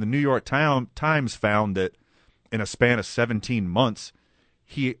more. I mean, the New York Times found that in a span of 17 months,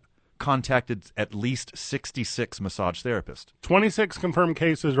 he contacted at least 66 massage therapists. 26 confirmed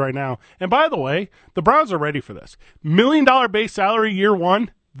cases right now. And by the way, the Browns are ready for this. $1 million base salary year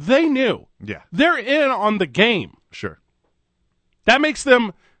one, they knew. Yeah. They're in on the game. Sure. That makes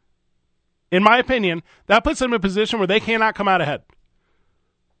them, in my opinion, that puts them in a position where they cannot come out ahead.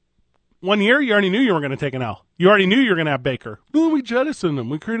 1 year, you already knew you were going to take an L. You already knew you were going to have Baker. Oh, we jettisoned him.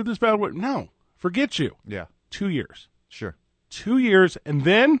 We created this bad word. No, forget you. Yeah. 2 years. Sure. 2 years, and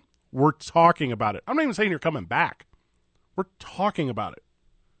then we're talking about it. I'm not even saying you're coming back. We're talking about it.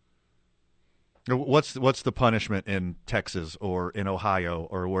 What's the punishment in Texas or in Ohio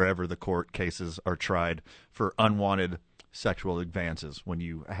or wherever the court cases are tried for unwanted sexual advances when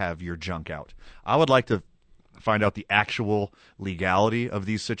you have your junk out? I would like to find out the actual legality of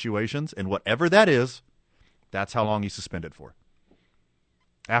these situations, and whatever that is, that's how long he's suspended for.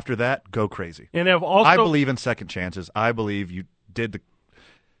 After that, go crazy. And if also, I believe in second chances. I believe you did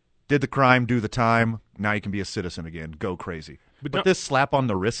the crime, do the time. Now you can be a citizen again. Go crazy. But this slap on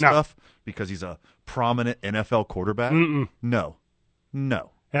the wrist stuff because he's a prominent NFL quarterback. No.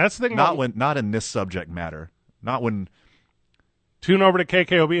 that's the thing. Not in this subject matter. Not when. Tune over to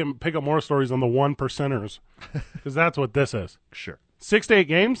KKOB and pick up more stories on the 1%ers, because that's what this is. Sure. 6 to 8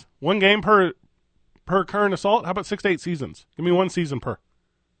 games, 1 game per current assault. How about 6 to 8 seasons? Give me 1 season per.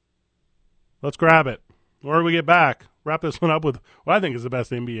 Let's grab it. Or we get back. Wrap this one up with what I think is the best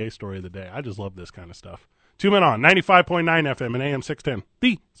NBA story of the day. I just love this kind of stuff. 2 Men On, 95.9 FM and AM 610,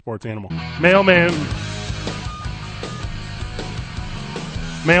 the sports animal. Mailman.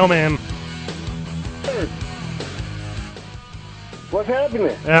 What's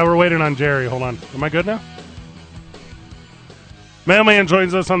happening? Yeah, we're waiting on Jerry. Hold on. Am I good now? Mailman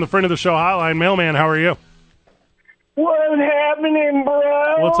joins us on the Friend of the Show hotline. Mailman, how are you? What's happening,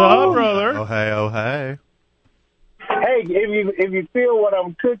 bro? What's up, brother? Oh hey. Hey, if you feel what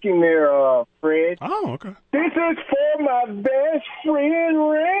I'm cooking there, Fred. Oh, okay. This is for my best friend,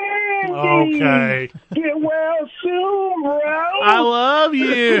 Randy. Okay. Get well soon, bro. I love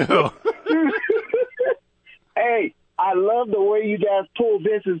you. Hey, I love the way you guys pulled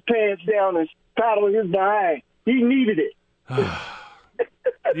Vince's pants down and paddled his behind. He needed it.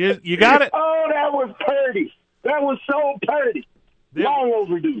 You got it. Oh, that was purdy. That was so purdy. Yeah. Long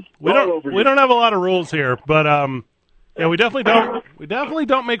overdue. We don't have a lot of rules here, but yeah, we definitely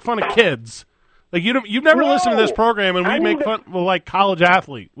don't make fun of kids. Like you've never listened to this program, and we make fun of like college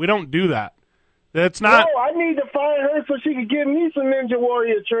athlete. We don't do that. It's not. No, I need to find her so she can give me some Ninja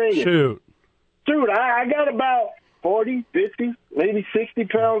Warrior training. Shoot. Dude, I got about 40, 50, maybe 60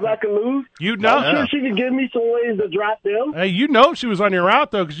 pounds I can lose. You know, I'm sure she can give me some ways to drop them. Hey, you know she was on your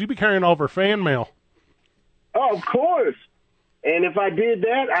route though, because you'd be carrying all of her fan mail. Oh, of course. And if I did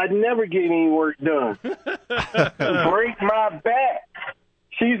that, I'd never get any work done. Break my back.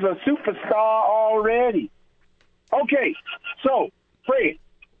 She's a superstar already. Okay, so Fred,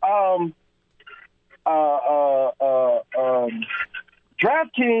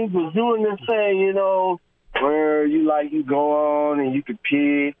 DraftKings was doing this thing, you know, where you go on and you could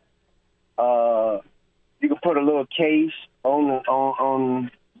pick, you could put a little case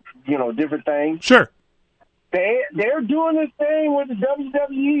on different things. Sure. They're doing this thing with the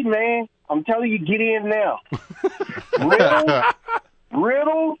WWE, man. I'm telling you, get in now.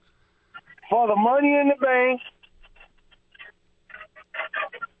 Riddle for the Money in the Bank.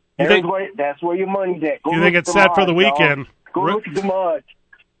 That's where your money's at. You think it's set for the weekend? Go look at the mud.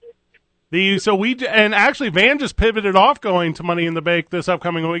 And actually Van just pivoted off going to Money in the Bank this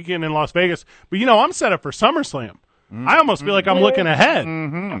upcoming weekend in Las Vegas. But I'm set up for SummerSlam. I almost feel like I'm looking ahead.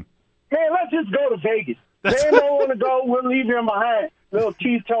 Mm-hmm. Man, let's just go to Vegas. They don't want to go. We'll leave him behind. Little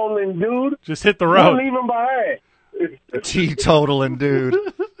teetotaling dude. Just hit the road. We'll leave him behind. Teetotaling dude.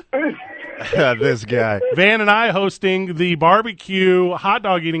 This guy. Van and I hosting the barbecue hot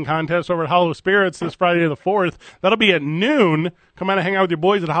dog eating contest over at Hollow Spirits this Friday the 4th. That'll be at noon. Come out and hang out with your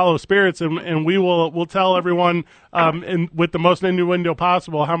boys at Hollow Spirits, and we'll tell everyone with the most innuendo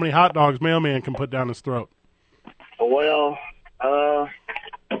possible how many hot dogs Mailman can put down his throat. Well,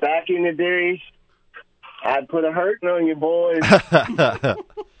 back in the days, I'd put a hurting on you boys.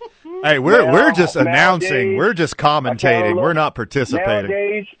 Hey, we're just announcing. We're just commentating. We're not participating.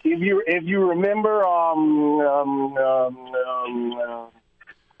 Nowadays, if you remember,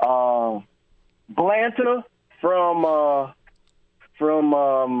 Blanta from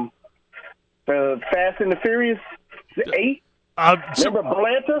Fast and the Furious 8? Remember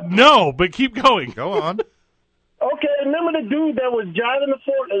Blanta? No, but keep going. Go on. Okay, remember the dude that was driving the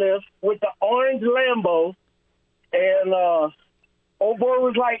forklift with the orange Lambo, and old boy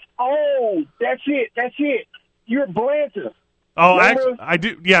was like, "Oh, that's it. You're Blanta." Oh, Remember? actually, I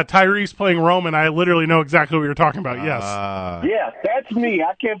do. Yeah, Tyrese playing Roman. I literally know exactly what you're talking about. Yes. Yeah, that's me.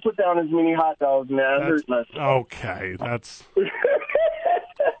 I can't put down as many hot dogs, man. I hurt myself. Okay, that's.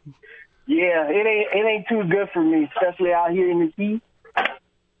 Yeah, it ain't too good for me, especially out here in the heat.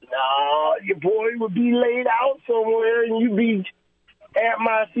 No, your boy would be laid out somewhere, and you'd be at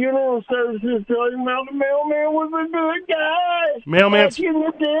my funeral services telling about the mailman was a good guy. Mailman's. Back in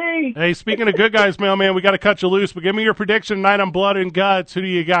the day. Hey, speaking of good guys, mailman, we got to cut you loose, but give me your prediction tonight on Blood and Guts. Who do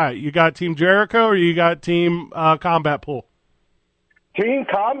you got? You got Team Jericho or you got Team Combat Pool? Team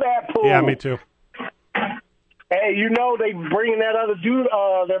Combat Pool. Yeah, me too. Hey, you know they bringing that other dude.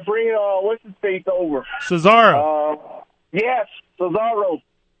 They're bringing what's his face over. Cesaro. Yes, Cesaro.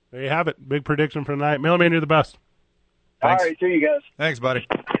 There you have it. Big prediction for tonight. Mailman, you're the best. Thanks. All right, see you guys. Thanks, buddy.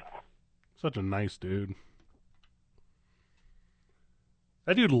 Such a nice dude.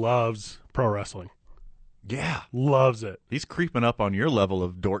 That dude loves pro wrestling. Yeah. Loves it. He's creeping up on your level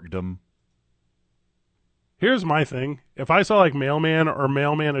of dorkdom. Here's my thing. If I saw like mailman or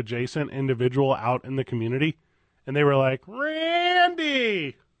mailman adjacent individual out in the community and they were like,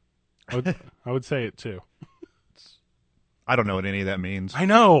 Randy, I would say it too. I don't know what any of that means. I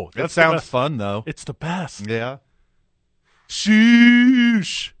know. That That's the sounds best. fun, though. It's the best. Yeah.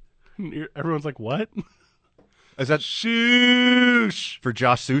 Shoosh. Everyone's like, what? Is that Shoosh. for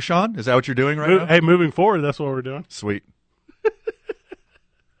Josh Sushan? Is that what you're doing right now? Hey, moving forward, that's what we're doing. Sweet.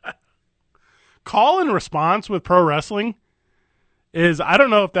 Call and response with pro wrestling is, I don't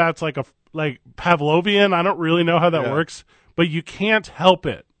know if that's like Pavlovian. I don't really know how that works, but you can't help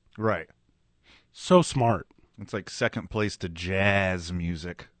it. Right. So smart. It's like second place to jazz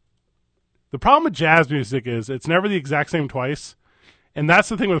music. The problem with jazz music is it's never the exact same twice. And that's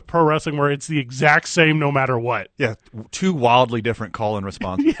the thing with pro wrestling where it's the exact same no matter what. Yeah, two wildly different call and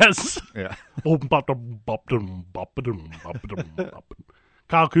responses. Yes. Yeah.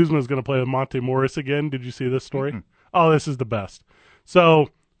 Kyle Kuzma is going to play with Monte Morris again. Did you see this story? Oh, this is the best. So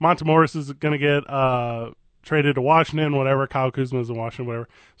Monte Morris is going to get traded to Washington, whatever. Kyle Kuzma is in Washington, whatever.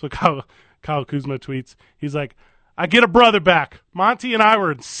 So Kyle Kuzma tweets, he's like, I get a brother back. Monty and I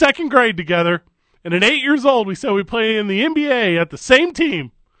were in second grade together, and at 8 years old, we said we play in the NBA at the same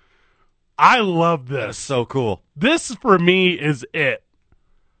team. I love this. That's so cool. This, for me, is it.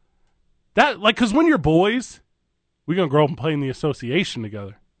 That, like, because when you're boys, we're going to grow up and play in the association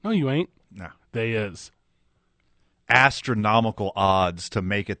together. No, you ain't. No. They is. Astronomical odds to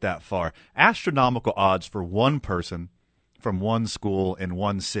make it that far. Astronomical odds for one person from one school in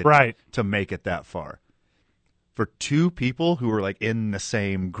one city to make it that far. For two people who were like in the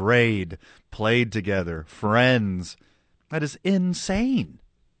same grade, played together, friends, that is insane.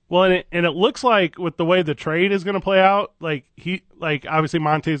 Well, and it looks like with the way the trade is going to play out, obviously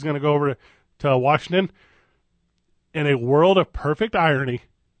Monte is going to go over to Washington. In a world of perfect irony,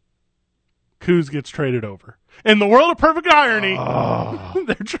 Kuz gets traded over. In the world of perfect irony,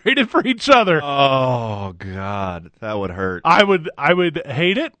 they're traded for each other. Oh God, that would hurt. I would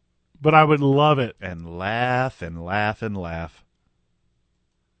hate it, but I would love it. And laugh and laugh and laugh.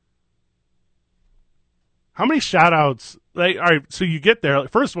 How many shout-outs? All right, so you get there.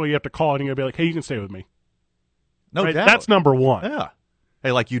 First of all, you have to call and you're going to be like, hey, you can stay with me. No doubt. That's number one. Yeah.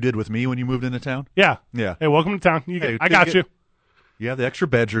 Hey, like you did with me when you moved into town? Yeah. Yeah. Hey, welcome to town. I got you. You have the extra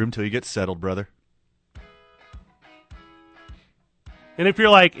bedroom till you get settled, brother. And if you're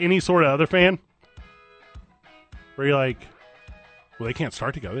like any sort of other fan, where you're like, well, they can't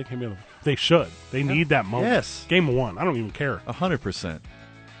start together. They should. They need that moment. Yes. Game one. I don't even care. 100%.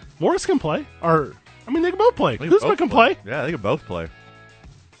 Morris can play. They can both play. Kuzma can play. Yeah, they can both play.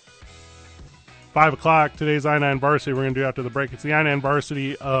 5 o'clock, today's I-9 Varsity. We're going to do after the break. It's the I-9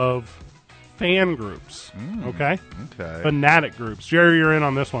 Varsity of fan groups. Okay? Okay. Fanatic groups. Jerry, you're in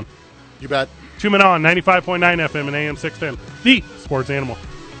on this one. You bet. 2 Men On, 95.9 FM and AM 610. The Sports Animal.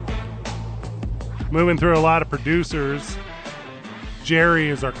 Moving through a lot of producers. Jerry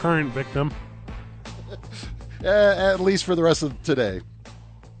is our current victim. At least for the rest of today.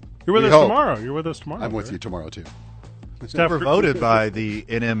 You're with us tomorrow. You're with us tomorrow. I'm with you tomorrow, too. Never voted by the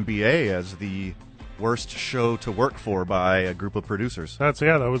NMBA as the worst show to work for by a group of producers. That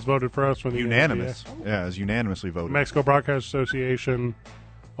was voted for us from the unanimous. NMBA. Yeah, it was unanimously voted. Mexico Broadcast Association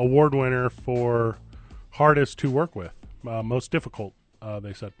award winner for hardest to work with, most difficult.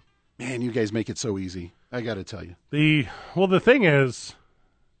 They said. Man, you guys make it so easy. I got to tell you. The thing is,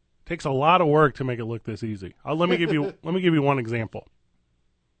 Takes a lot of work to make it look this easy. Let me give you one example.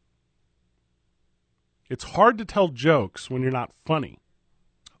 It's hard to tell jokes when you're not funny.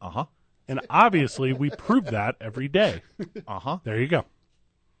 Uh-huh. And obviously, we prove that every day. Uh-huh. There you go.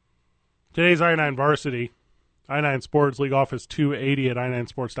 Today's I-9 Varsity, I-9 Sports, League Office 280 at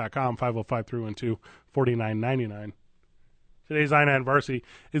i9sports.com, 505-312-4999. Today's I-9 Varsity.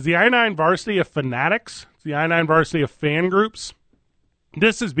 Is the I-9 Varsity of fanatics? Is the I-9 Varsity of fan groups?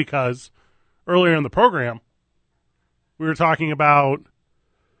 This is because earlier in the program, we were talking about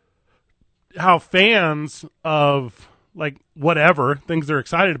how fans of like whatever things they're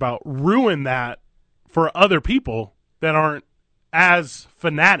excited about ruin that for other people that aren't as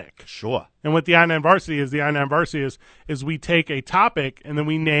fanatic. Sure. And what the I-9 Varsity is we take a topic and then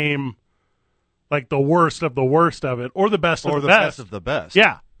we name like the worst of it or the best Or of the the best of the best.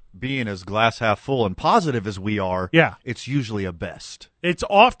 Yeah. Being as glass half full and positive as we are, Yeah. it's usually a best. It's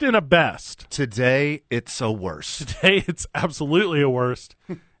often a best. Today, it's a worst. Today, it's absolutely a worst.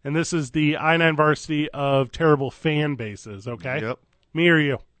 And this is the I-9 Varsity of terrible fan bases, okay? Yep. Me or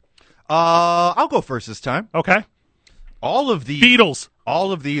you? I'll go first this time. Okay. All of these Beatles.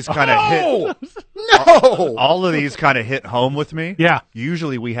 All of these kind of hit. No! All of these kind of hit home with me. Yeah.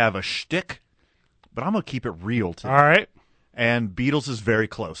 Usually we have a shtick, but I'm gonna keep it real today. All right. And Beatles is very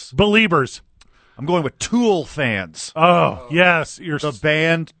close. Believers. I'm going with Tool fans. Oh, yes. The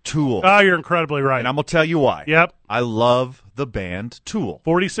band Tool. You're incredibly right. And I'm gonna tell you why. Yep. I love the band Tool.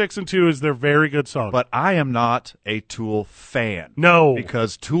 46 and 2 is their very good song. But I am not a Tool fan. No.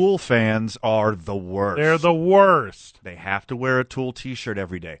 Because Tool fans are the worst. They're the worst. They have to wear a Tool t-shirt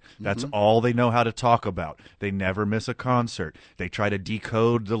every day. That's Mm-hmm. all they know how to talk about. They never miss a concert. They try to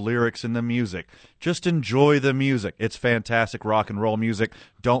decode the lyrics in the music. Just enjoy the music. It's fantastic rock and roll music.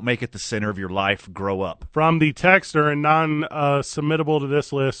 Don't make it the center of your life. Grow up. From the texter and non-submittable to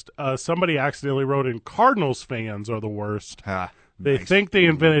this list, somebody accidentally wrote in Cardinals fans are the worst. They Nice. think they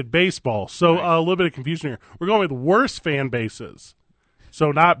invented baseball. So a little bit of confusion here. We're going with worst fan bases.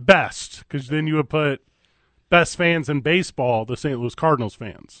 So not best, because then you would put best fans in baseball, the St. Louis Cardinals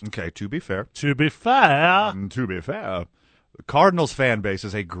fans. Okay, to be fair. To be fair. The Cardinals fan base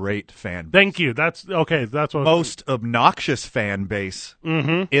is a great fan base. Thank you. That's okay. That's what Most obnoxious fan base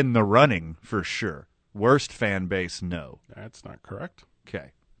Mm-hmm. in the running, for sure. Worst fan base, no. That's not correct.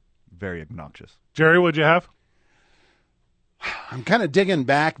 Okay. Very obnoxious. Jerry, what'd you have? I'm kind of digging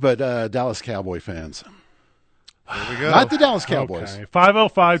back, but Dallas Cowboy fans. There we go. Not the Dallas Cowboys. Okay.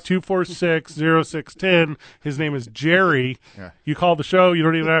 505-246-0610. His name is Jerry. Yeah. You call the show. You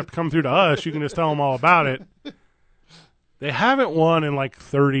don't even have to come through to us. You can just tell them all about it. They haven't won in like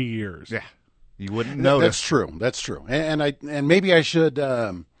 30 years. Yeah. You wouldn't No, notice. that's true. That's true. And maybe I should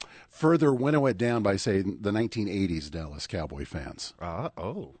further winnow it down by saying the 1980s Dallas Cowboy fans.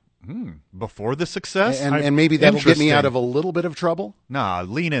 Before the success? And maybe that'll get me Interesting. out of a little bit of trouble. Nah,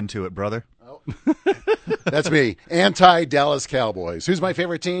 lean into it, brother. That's me. Anti-Dallas Cowboys. Who's my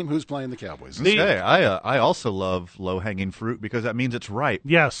favorite team? Who's playing the Cowboys? Okay, I also love low-hanging fruit because that means it's ripe.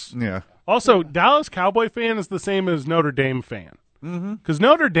 Yes. Yeah. Also, Dallas Cowboy fan is the same as Notre Dame fan. Because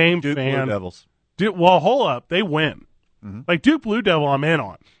Notre Dame Duke fan. Blue Devils. Well, hold up. They win. Like Duke Blue Devil, I'm in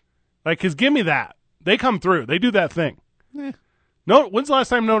on. Like, because give me that. They come through. They do that thing. No, when's the last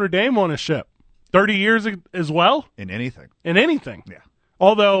time Notre Dame won a ship? 30 years as well? In anything. In anything. Yeah.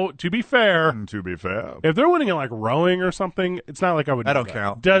 Although, to be fair, To be fair. if they're winning in like rowing or something, it's not like I would. That do don't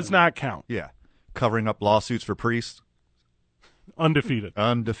count. Does not count. Yeah. Covering up lawsuits for priests. Undefeated.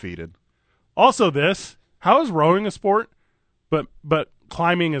 Undefeated. Also, how is rowing a sport, but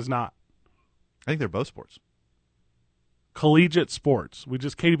climbing is not? I think they're both sports. Collegiate sports.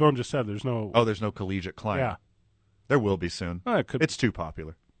 Katie Bone just said there's no. Oh, there's no collegiate climbing. Yeah. There will be soon. Oh, it could. It's too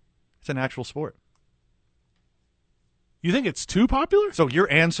popular. It's an actual sport. You think it's too popular? So your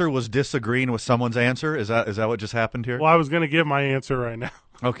answer was disagreeing with someone's answer? Is that what just happened here? Well, I was going to give my answer right now.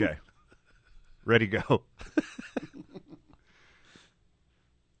 Okay. Ready, go.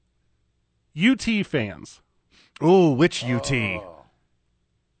 UT fans. Ooh, which UT?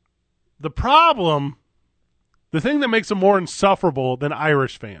 The problem, the thing that makes them more insufferable than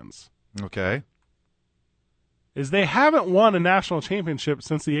Irish fans, Okay. is they haven't won a national championship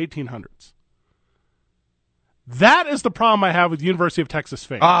since the 1800s. That is the problem I have with University of Texas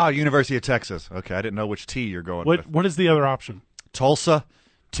fans. University of Texas. Okay, I didn't know which T you're going with. What is the other option? Tulsa,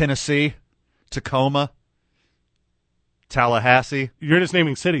 Tennessee, Tacoma, Tallahassee. You're just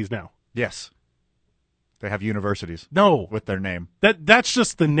naming cities now. Yes. They have universities No, with their name. that's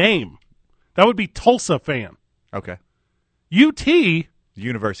just the name. That would be Tulsa fan. Okay. UT,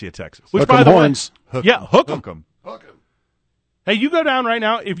 University of Texas. which Hook 'em by the horns. way, yeah, hook 'em. Hook 'em. Hey, you go down right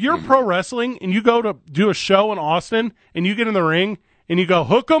now. If you're pro wrestling and you go to do a show in Austin and you get in the ring and you go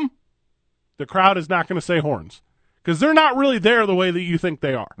hook 'em, the crowd is not going to say horns because they're not really there the way that you think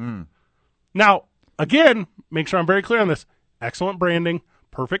they are. Now, again, make sure I'm very clear on this. Excellent branding,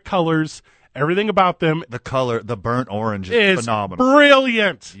 perfect colors, everything about them The color, the burnt orange is is phenomenal.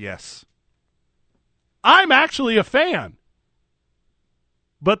 brilliant. Yes. I'm actually a fan.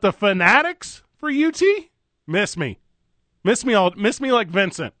 But the fanatics for UT miss me. Miss me like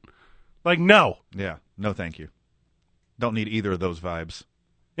Vincent. Like, no. Yeah. No, thank you. Don't need either of those vibes.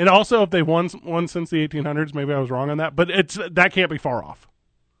 And also, if they won since the 1800s, maybe I was wrong on that. But that can't be far off.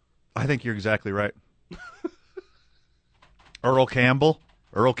 I think you're exactly right. Earl Campbell.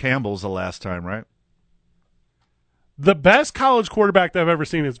 Earl Campbell's the last time, right? The best college quarterback that I've ever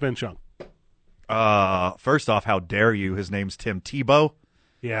seen is Vince Young. First off, how dare you? His name's Tim Tebow.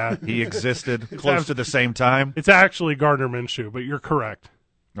 Yeah. He existed close to the same time. It's actually Gardner Minshew, but you're correct.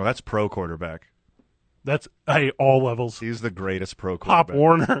 No, that's pro quarterback. That's all levels. He's the greatest pro Pop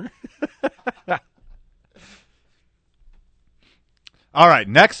quarterback. Warner. All right,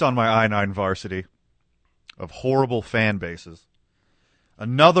 next on my I-9 varsity of horrible fan bases,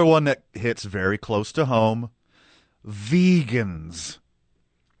 another one that hits very close to home, vegans.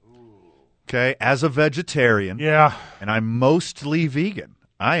 Okay, as a vegetarian, Yeah. and I'm mostly vegan,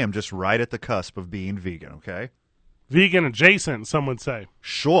 I am just right at the cusp of being vegan, okay? Vegan adjacent, some would say.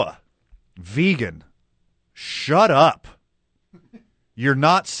 Sure, vegan, shut up. You're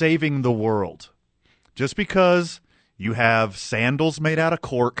not saving the world. Just because you have sandals made out of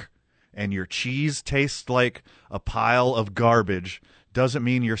cork and your cheese tastes like a pile of garbage doesn't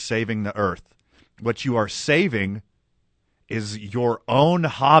mean you're saving the earth. What you are saving is your own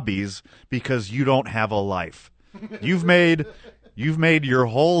hobbies because you don't have a life. You've made your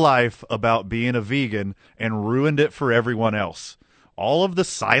whole life about being a vegan and ruined it for everyone else. All of the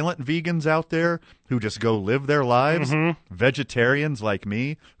silent vegans out there who just go live their lives, vegetarians like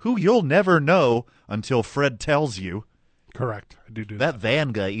me, who you'll never know until Fred tells you. Correct. I do that. That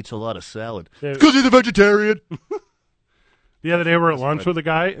van guy eats a lot of salad. Yeah. Because he's a vegetarian. The other day we're at lunch with a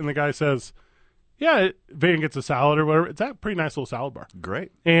guy, and the guy says, yeah, Van gets a salad or whatever. It's a pretty nice little salad bar.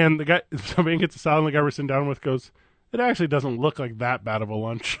 Great. And the guy, so Van gets a salad, and the guy we're sitting down with goes, it actually doesn't look like that bad of a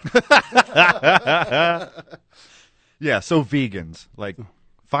lunch. Yeah, so vegans, like,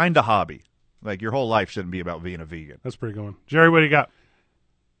 find a hobby. Like, your whole life shouldn't be about being a vegan. That's pretty good one. Jerry, what do you got?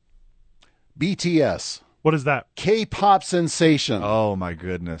 BTS, What is that? K-pop sensation. Oh, my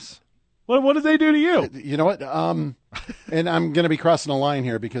goodness. What did they do to you? You know what? And I'm going to be crossing a line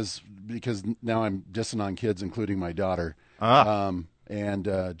here because now I'm dissing on kids, including my daughter.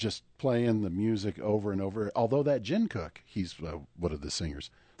 And just playing the music over and over. Although that Jin-kook, he's one of the singers.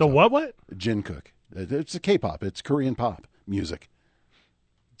 The what? Jin-kook. It's a K-pop. It's Korean pop music.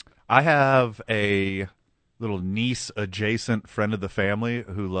 I have a little niece-adjacent friend of the family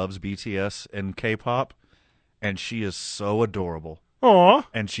who loves BTS and K-pop, and she is so adorable. Aw.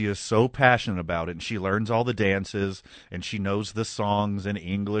 And she is so passionate about it, and she learns all the dances, and she knows the songs in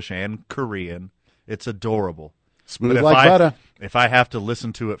English and Korean. It's adorable. Smooth But like butter. if I have to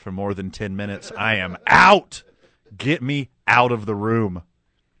listen to it for more than 10 minutes, I am out. Get me out of the room.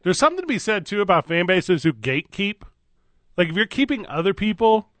 There's something to be said, too, about fan bases who gatekeep. Like, if you're keeping other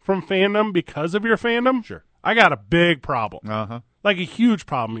people from fandom because of your fandom, Sure. I got a big problem. Uh-huh. Like a huge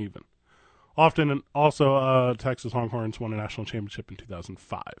problem, even. Often, also, Texas Longhorns won a national championship in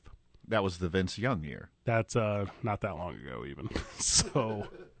 2005. That was the Vince Young year. That's not that long ago, even. So,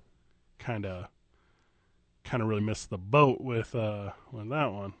 kind of really missed the boat with that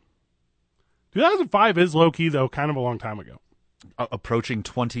one. 2005 is low-key, though, kind of a long time ago. Approaching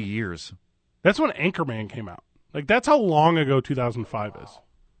 20 years. That's when Anchorman came out. Like, that's how long ago 2005 is.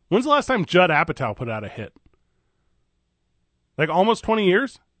 When's the last time Judd Apatow put out a hit? Like, almost 20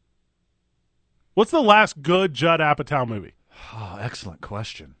 years? What's the last good Judd Apatow movie? Oh, excellent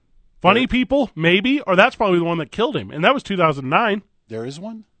question. Funny People? Maybe? Or that's probably the one that killed him. And that was 2009. There is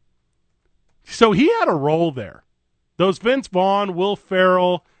one? So he had a role there. Those Vince Vaughn, Will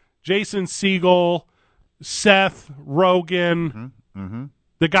Ferrell, Jason Segel, Seth Rogen,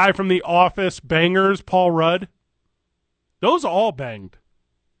 the guy from The Office, Bangers, Paul Rudd. Those all banged.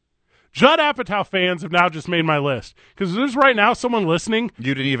 Judd Apatow fans have now just made my list. Because there's right now someone listening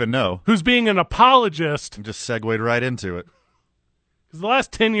You didn't even know. who's being an apologist. Just segued right into it. Because the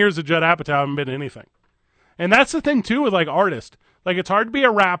last 10 years of Judd Apatow haven't been anything. And that's the thing, too, with, like, artists. Like, it's hard to be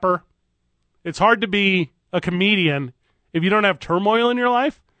a rapper. It's hard to be a comedian if you don't have turmoil in your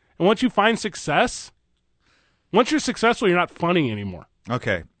life. And once you find success, once you're successful, you're not funny anymore.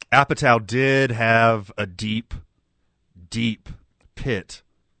 Okay. Apatow did have a deep deep pit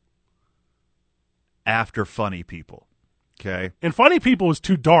after Funny People. Okay. And Funny People was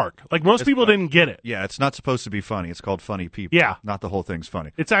too dark. Like, most people didn't get it. Yeah, it's not supposed to be funny. It's called Funny People. Yeah. Not the whole thing's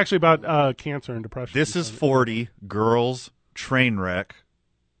funny. It's actually about cancer and depression. This is 40, Girls, Trainwreck,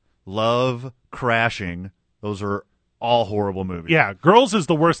 Love, Crashing. Those are all horrible movies. Yeah, Girls is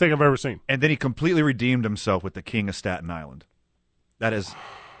the worst thing I've ever seen. And then he completely redeemed himself with The King of Staten Island. That is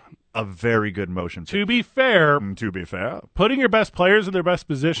a very good motion picture. To be fair, putting your best players in their best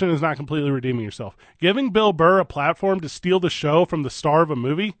position is not completely redeeming yourself. Giving Bill Burr a platform to steal the show from the star of a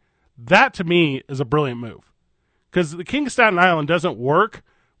movie, that to me is a brilliant move. Because The King of Staten Island doesn't work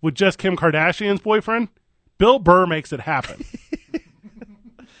with just Kim Kardashian's boyfriend. Bill Burr makes it happen.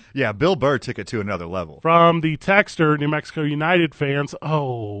 Yeah, Bill Burr took it to another level. From the texter, New Mexico United fans,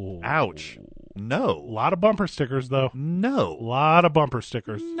 ouch. No. A lot of bumper stickers, though. No. A lot of bumper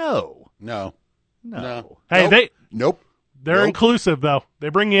stickers. No. Hey, Nope. They're inclusive, though. They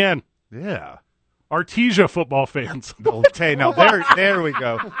bring you in. Yeah. Artesia football fans. Okay, now there we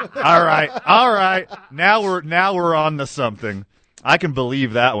go. All right. Now we're on to something. I can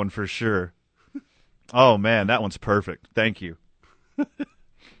believe that one for sure. Oh man, that one's perfect. Thank you.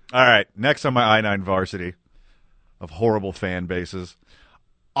 All right, next on my I-9 varsity of horrible fan bases,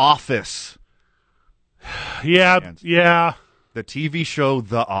 Office. Yeah. The TV show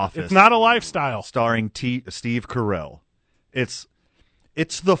The Office. It's not a lifestyle. Starring Steve Carell. It's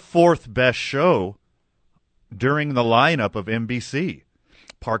the fourth best show during the lineup of NBC.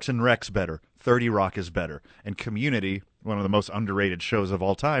 Parks and Rec's better. 30 Rock is better. And Community, one of the most underrated shows of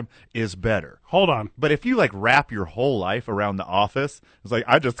all time, is better. Hold on. But if you wrap your whole life around The Office, it's like,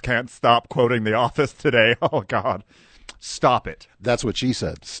 I just can't stop quoting The Office today. Oh, God. Stop it. That's what she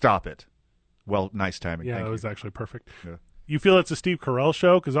said. Stop it. Well, nice timing. Yeah, Thank that you. was actually perfect. Yeah. You feel it's a Steve Carell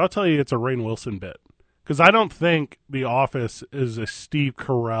show? Because I'll tell you it's a Rainn Wilson bit. Because I don't think The Office is a Steve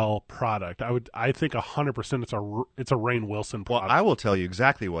Carell product. I think 100% it's a Rainn Wilson product. Well, I will tell you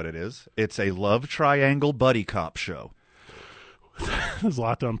exactly what it is. It's a love triangle buddy cop show. There's a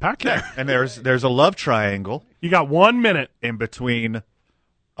lot to unpack there. And there's a love triangle. You got 1 minute in between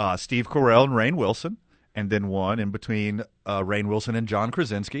Steve Carell and Rainn Wilson, and then one in between Rainn Wilson and John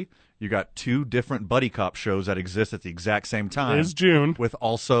Krasinski. You got two different buddy cop shows that exist at the exact same time. It is June. With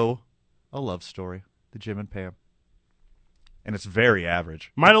also a love story, the Jim and Pam. And it's very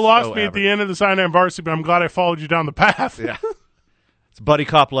average. Might have lost me at the end of the I-9 varsity, but I'm glad I followed you down the path. Yeah. It's buddy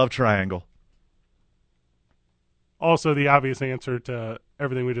cop love triangle. Also, the obvious answer to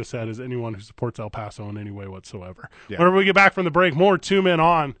everything we just said is anyone who supports El Paso in any way whatsoever. Yeah. Whenever we get back from the break, more 2 Men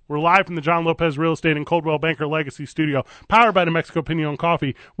On. We're live from the John Lopez Real Estate and Coldwell Banker Legacy Studio, powered by New Mexico Pinon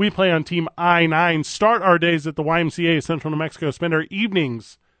Coffee. We play on Team I-9. Start our days at the YMCA Central New Mexico. Spend our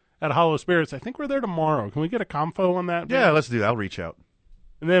evenings at Hollow Spirits. I think we're there tomorrow. Can we get a confo on that? Yeah, let's do that. I'll reach out.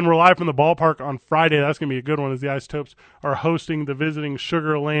 And then we're live from the ballpark on Friday. That's going to be a good one as the Isotopes are hosting the visiting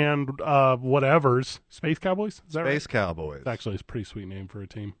Sugarland whatevers. Space Cowboys? Is that Space right? Cowboys. It's actually a pretty sweet name for a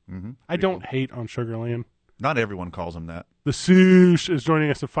team. Mm-hmm. I don't hate on Sugarland. Not everyone calls them that. The Swoosh is joining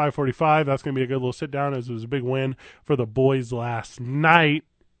us at 5:45. That's going to be a good little sit-down as it was a big win for the boys last night.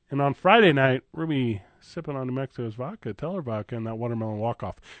 And on Friday night, we're going to be sipping on New Mexico's vodka, Teller vodka, and that watermelon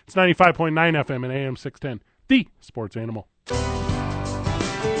walk-off. It's 95.9 FM and AM 610, the sports animal.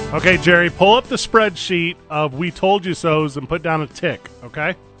 Okay, Jerry, pull up the spreadsheet of We Told You So's and put down a tick,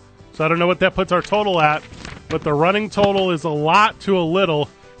 okay? So I don't know what that puts our total at, but the running total is a lot to a little,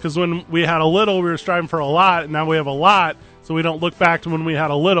 because when we had a little, we were striving for a lot, and now we have a lot, so we don't look back to when we had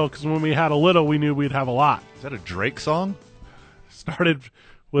a little, because when we had a little, we knew we'd have a lot. Is that a Drake song? Started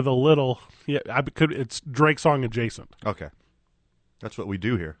with a little. Yeah, it's Drake song adjacent. Okay. That's what we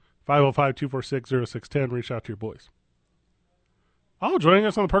do here. 505-246-0610. Reach out to your boys. Oh, joining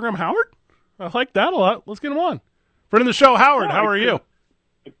us on the program, Howard? I like that a lot. Let's get him on. Friend of the show, Howard, how are you?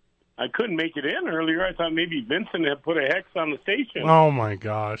 I couldn't make it in earlier. I thought maybe Vincent had put a hex on the station. Oh, my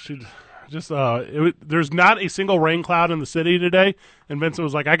gosh. There's not a single rain cloud in the city today, and Vincent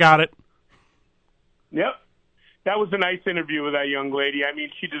was like, I got it. Yep. That was a nice interview with that young lady. I mean,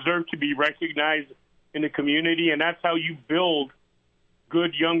 she deserved to be recognized in the community, and that's how you build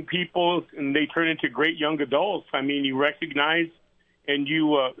good young people, and they turn into great young adults. I mean, you recognize and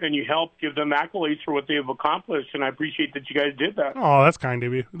you help give them accolades for what they have accomplished, and I appreciate that you guys did that. Oh, that's kind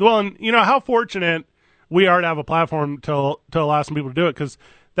of you. Well, and you know how fortunate we are to have a platform to allow some people to do it, because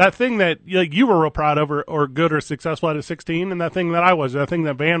that thing that you were real proud of or good or successful at 16, and that thing that I was, that thing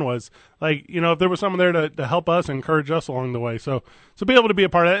that Van was, if there was someone there to help us, encourage us along the way. So be able to be a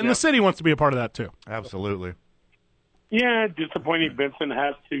part of that, and the city wants to be a part of that too. Absolutely. Yeah, disappointing Vincent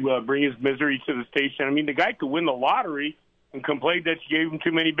has to bring his misery to the station. I mean, the guy could win the lottery and complain that you gave him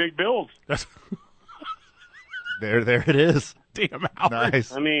too many big bills. There it is. Damn, Howard.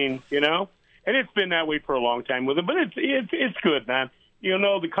 Nice. I mean, and it's been that way for a long time with him, but it's good, man.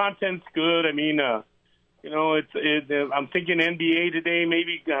 The content's good. I mean, I'm thinking NBA today.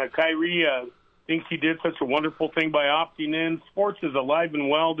 Maybe Kyrie thinks he did such a wonderful thing by opting in. Sports is alive and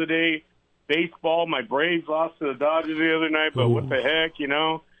well today. Baseball, my Braves lost to the Dodgers the other night, but what the heck,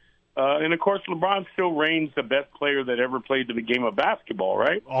 and of course, LeBron still reigns the best player that ever played the game of basketball,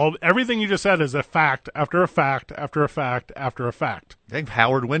 right? Everything you just said is a fact after a fact after a fact after a fact. Dang,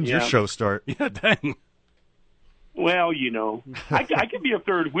 Howard, when's your show start? Yeah, dang. Well, I could be a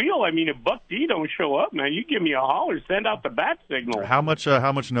third wheel. I mean, if Buck D don't show up, man, you give me a holler, send out the bat signal. How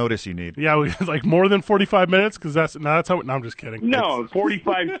much notice you need? Yeah, like more than 45 minutes, because that's how. No, I'm just kidding. No,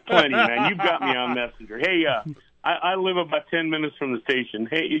 45 is plenty, man. You've got me on Messenger. Hey, I live about 10 minutes from the station.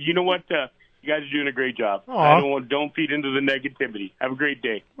 Hey, you know what? You guys are doing a great job. Don't feed into the negativity. Have a great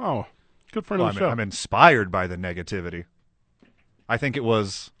day. Oh, good friend of the show. I'm inspired by the negativity. I think it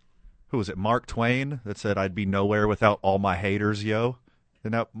was. Who was it, Mark Twain, that said, I'd be nowhere without all my haters, yo?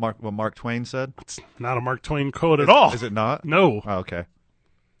 Isn't that what Mark Twain said? It's not a Mark Twain quote at all. Is it not? No. Oh, okay.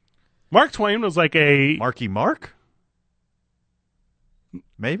 Mark Twain was like a... Marky Mark?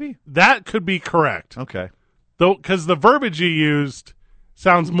 Maybe? That could be correct. Okay. Though, because the verbiage you used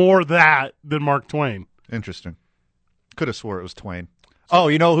sounds more that than Mark Twain. Interesting. Could have swore it was Twain. Oh,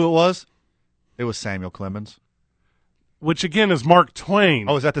 you know who it was? It was Samuel Clemens. Which, again, is Mark Twain.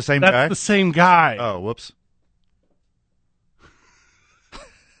 Oh, is that the same guy? That's the same guy. Oh, whoops.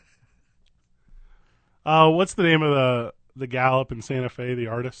 What's the name of the gal up in Santa Fe, the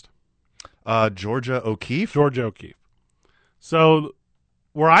artist? Georgia O'Keeffe? Georgia O'Keeffe. So,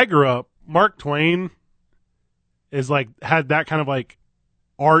 where I grew up, Mark Twain had that kind of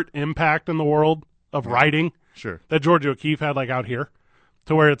art impact in the world of writing. Sure. That Georgia O'Keeffe had out here.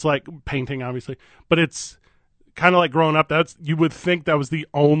 To where it's painting, obviously. But it's kind of like growing up, you would think that was the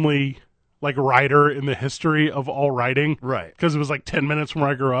only writer in the history of all writing, right? Because it was 10 minutes from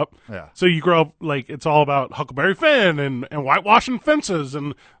where I grew up. Yeah. So you grow up it's all about Huckleberry Finn and whitewashing fences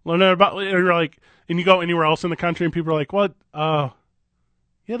and learning about. And you're and you go anywhere else in the country and people are like, "What?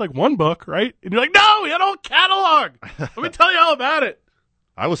 He had one book, right?" And you're like, "No, he had a whole catalog. Let me tell you all about it."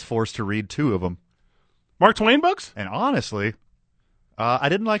 I was forced to read 2 of them. Mark Twain books, and honestly, I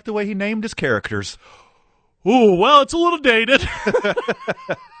didn't like the way he named his characters. Ooh, well, it's a little dated.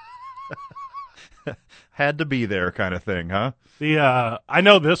 Had to be there kind of thing, huh? I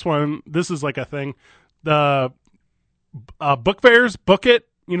know this one. This is a thing. The book fairs, Book It.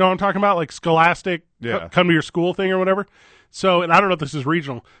 You know what I'm talking about? Scholastic, come to your school thing or whatever. So, and I don't know if this is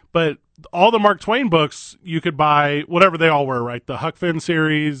regional, but all the Mark Twain books you could buy, whatever they all were, right? The Huck Finn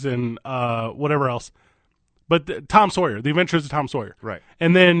series and whatever else. But Tom Sawyer, The Adventures of Tom Sawyer. Right.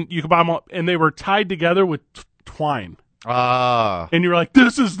 And then you could buy them all, and they were tied together with twine. Ah. And you're like,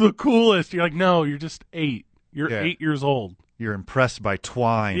 this is the coolest. You're like, no, you're just 8. You're 8 years old. You're impressed by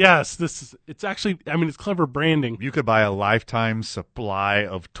twine. Yes, it's actually, it's clever branding. You could buy a lifetime supply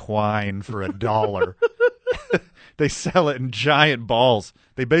of twine for $1. They sell it in giant balls.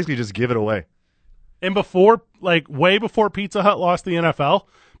 They basically just give it away. And before, way before Pizza Hut lost the NFL,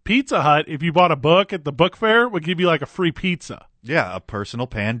 Pizza Hut, if you bought a book at the book fair, would give you a free pizza. Yeah, a personal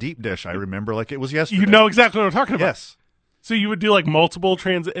pan deep dish. I remember it was yesterday. You know exactly what I'm talking about. Yes. So you would do multiple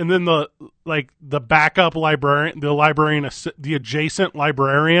and then the backup librarian, the adjacent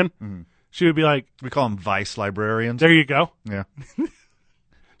librarian, she would be we call them vice librarians. There you go. Yeah.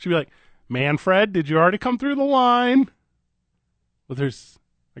 She'd be like, Manfred, did you already come through the line? Well,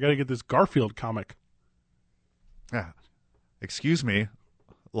 I got to get this Garfield comic. Yeah. Excuse me,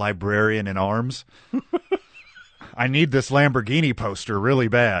 librarian in arms. I need this Lamborghini poster really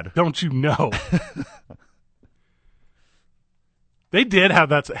bad. Don't you know? They did have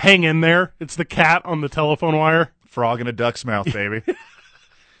that. Hang in there. It's the cat on the telephone wire. Frog in a duck's mouth, baby.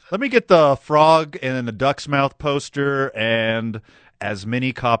 Let me get the frog and the duck's mouth poster and as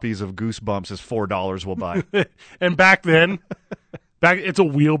many copies of Goosebumps as $4 will buy. And back then, it's a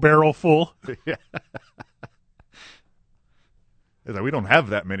wheelbarrow full. Yeah. We don't have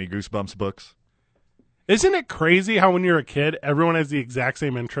that many Goosebumps books. Isn't it crazy how when you're a kid, everyone has the exact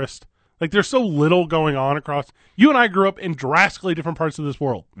same interest? There's so little going on across. You and I grew up in drastically different parts of this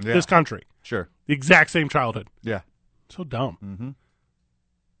world, this country. Sure. The exact same childhood. Yeah. So dumb. Mm-hmm.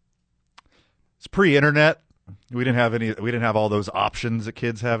 It's pre-internet. We didn't have all those options that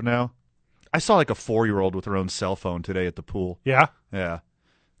kids have now. I saw a 4-year-old with her own cell phone today at the pool. Yeah? Yeah.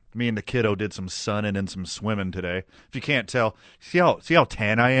 Me and the kiddo did some sunning and some swimming today. If you can't tell, see how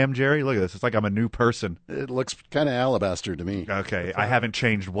tan I am, Jerry? Look at this. It's like I'm a new person. It looks kind of alabaster to me. Okay, I haven't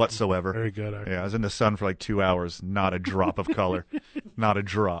changed whatsoever. Very good. Actually. Yeah, I was in the sun for like 2 hours. Not a drop of color. Not a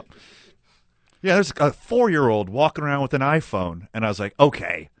drop. Yeah, there's a 4-year-old walking around with an iPhone, and I was like,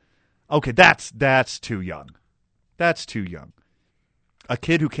 okay, that's too young. That's too young. A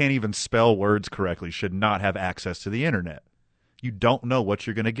kid who can't even spell words correctly should not have access to the internet. You don't know what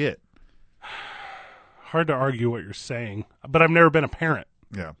you're going to get. Hard to argue what you're saying, but I've never been a parent.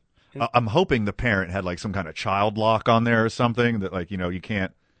 Yeah. I'm hoping the parent had like some kind of child lock on there or something that, like, you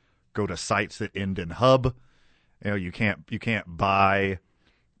can't go to sites that end in hub. You can't buy,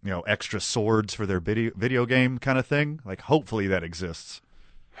 extra swords for their video game kind of thing. Like, hopefully that exists.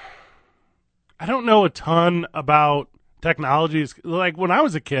 I don't know a ton about technologies. Like when I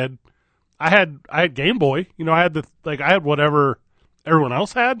was a kid, I had Game Boy. I had whatever everyone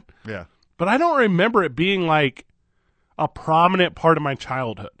else had. Yeah. But I don't remember it being like a prominent part of my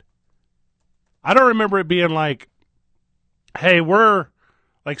childhood. I don't remember it being like, hey, we're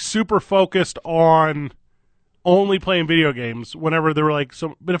like super focused on only playing video games whenever they were like,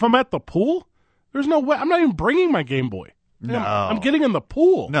 so, but if I'm at the pool, there's no way. I'm not even bringing my Game Boy. No. I'm getting in the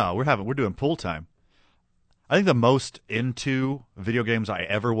pool. No, we're doing pool time. I think the most into video games I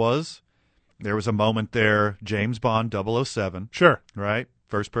ever was, there was a moment there, James Bond 007. Sure. Right?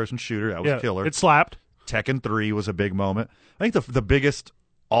 First-person shooter. That was killer. It slapped. Tekken 3 was a big moment. I think the biggest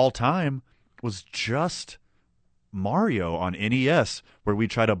all-time was just Mario on NES, where we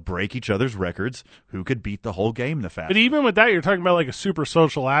try to break each other's records, who could beat the whole game the fastest. But even with that, you're talking about like a super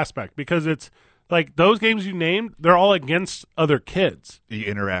social aspect, because it's like those games you named, they're all against other kids. You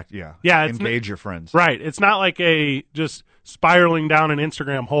interact, yeah. Yeah. Engage your friends. Right. It's not like a just spiraling down an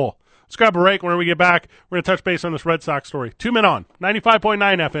Instagram hole. Let's grab a break. When we get back, we're going to touch base on this Red Sox story. 2 Men On, 95.9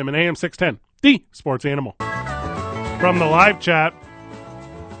 FM and AM 610, the Sports Animal. From the live chat.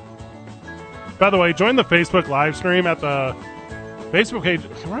 By the way, join the Facebook live stream at the Facebook page.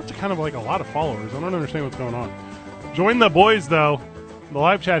 We're up to kind of like a lot of followers. I don't understand what's going on. Join the boys, though. The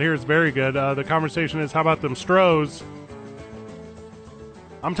live chat here is very good. The conversation is, how about them Stros?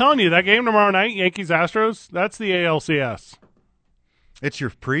 I'm telling you, that game tomorrow night, Yankees-Astros, that's the ALCS. It's your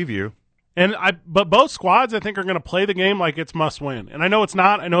preview. But both squads, I think, are going to play the game like it's must win. And I know it's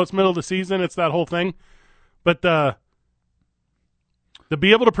not. I know it's middle of the season. It's that whole thing. But to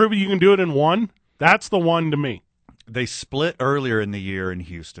be able to prove you can do it in one, that's the one to me. They split earlier in the year in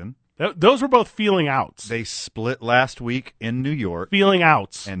Houston. Those were both feeling outs. They split last week in New York. Feeling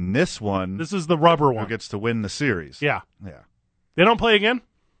outs. And this is the rubber one. Who gets to win the series. Yeah. Yeah. They don't play again?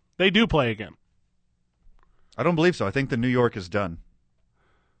 They do play again. I don't believe so. I think the New York is done.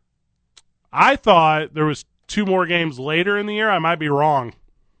 I thought there was 2 more games later in the year. I might be wrong.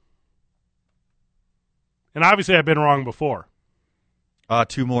 And obviously I've been wrong before.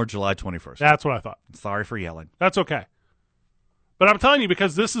 2 more July 21st. That's what I thought. Sorry for yelling. That's okay. But I'm telling you,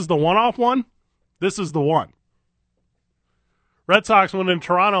 because this is the one-off one, this is the one. Red Sox went in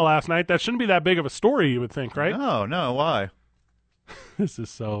Toronto last night. That shouldn't be that big of a story, you would think, right? No. Why? This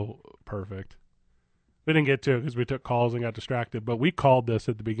is so perfect. We didn't get to it because we took calls and got distracted, but we called this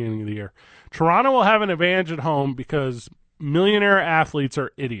at the beginning of the year. Toronto will have an advantage at home because millionaire athletes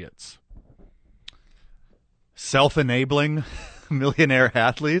are idiots. Self-enabling millionaire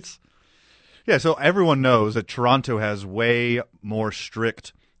athletes? Yeah, so everyone knows that Toronto has way more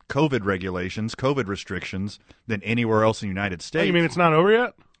strict COVID regulations, COVID restrictions than anywhere else in the United States. Oh, you mean it's not over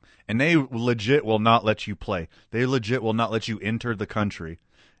yet? And they legit will not let you play. They legit will not let you enter the country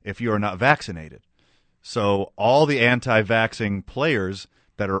if you are not vaccinated. So all the anti-vaxxing players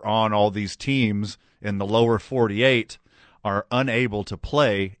that are on all these teams in the lower 48 are unable to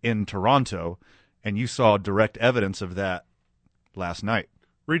play in Toronto, and you saw direct evidence of that last night.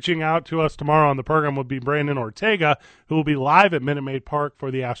 Reaching out to us tomorrow on the program will be Brandon Ortega, who will be live at Minute Maid Park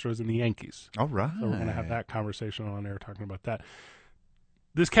for the Astros and the Yankees. All right. So we're going to have that conversation on air talking about that.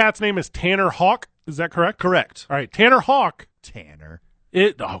 This cat's name is Tanner Houck. Is that correct? Correct. All right, Tanner Houck. Tanner.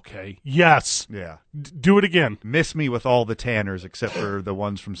 Okay. Yes. Yeah. Do it again. Miss me with all the Tanners except for the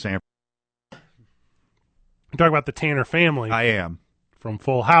ones from San I'm talking about the Tanner family. I am. From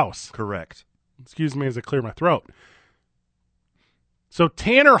Full House. Correct. Excuse me as I clear my throat. So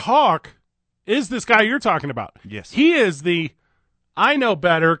Tanner Houck is this guy you're talking about. Yes. He is I know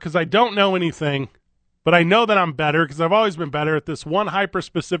better because I don't know anything, but I know that I'm better because I've always been better at this one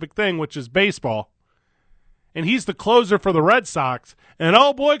hyper-specific thing, which is baseball. And he's the closer for the Red Sox. And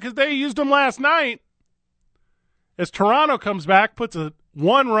oh boy, because they used him last night. As Toronto comes back, puts a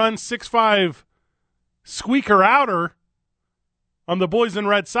 1-run, 6-5 squeaker outer on the boys in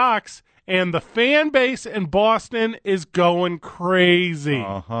Red Sox, and the fan base in Boston is going crazy.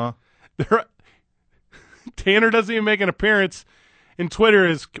 Uh-huh. Tanner doesn't even make an appearance, and Twitter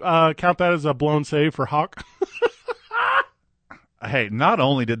is count that as a blown save for Hawk. Hey, not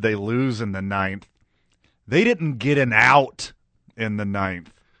only did they lose in the 9th, they didn't get an out in the 9th.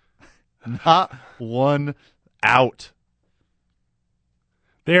 Not one out.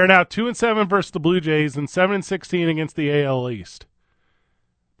 They are now 2-7 versus the Blue Jays and 7-16 against the AL East.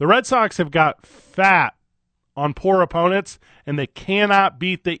 The Red Sox have got fat on poor opponents, and they cannot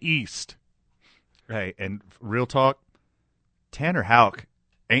beat the East. Hey, and real talk, Tanner Houck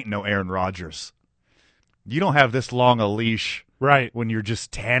ain't no Aaron Rodgers. You don't have this long a leash Right. when you're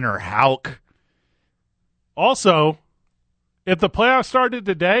just Tanner Houck. Also, if the playoffs started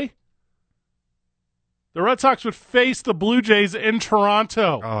today, the Red Sox would face the Blue Jays in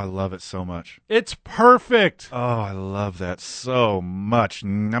Toronto. Oh, I love it so much. It's perfect. Oh, I love that so much.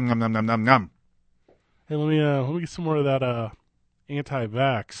 Nom, nom, nom, nom, nom, nom. Hey, let me get some more of that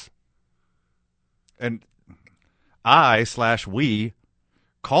anti-vax. And we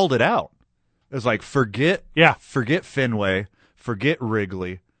called it out. It was like, forget Fenway, forget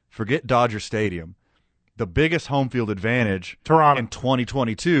Wrigley, forget Dodger Stadium. The biggest home field advantage Toronto in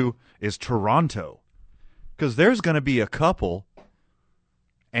 2022 is Toronto. Because there's going to be a couple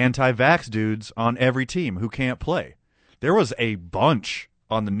anti-vax dudes on every team who can't play. There was a bunch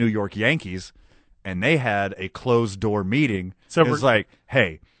on the New York Yankees, and they had a closed-door meeting. So it's like,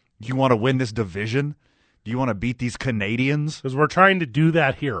 hey, you want to win this division? Do you want to beat these Canadians? Because we're trying to do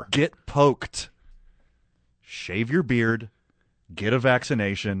that here. Get poked. Shave your beard. Get a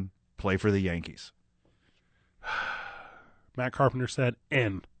vaccination. Play for the Yankees. Matt Carpenter said,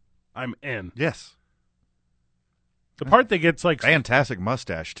 in. I'm in. Yes. The part that gets like... Fantastic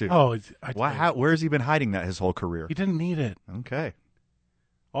mustache, too. Oh, where has he been hiding that his whole career? He didn't need it. Okay.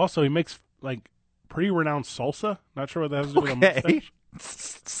 Also, he makes like pretty renowned salsa. Not sure what that has to do with a mustache.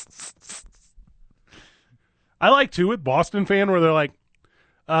 I like, too, with Boston fan where they're like,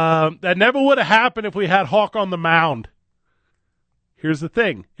 that never would have happened if we had Hawk on the mound. Here's the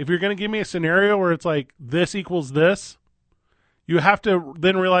thing. If you're going to give me a scenario where it's like this equals this, you have to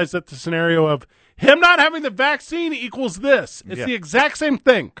then realize that the scenario of him not having the vaccine equals this. It's the exact same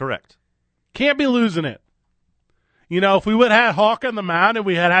thing. Correct. Can't be losing it. You know, if we would have had Hawk on the mound and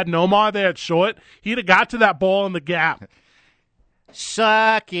we had Nomar there at short, he'd have got to that ball in the gap.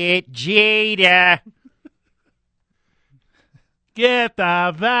 Suck it, Jada. Get the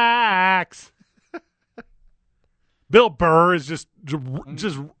vax. Bill Burr is just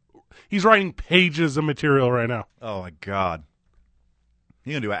he's writing pages of material right now. Oh, my God.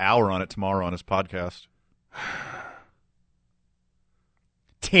 He's going to do an hour on it tomorrow on his podcast.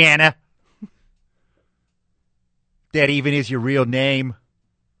 Tana. That even is your real name.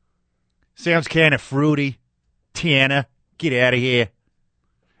 Sounds kind of fruity. Tana, get out of here.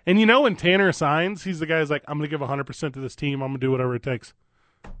 And you know when Tanner signs, he's the guy who's like, I'm going to give 100% to this team. I'm going to do whatever it takes.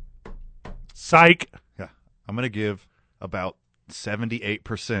 Psych. Yeah, I'm going to give about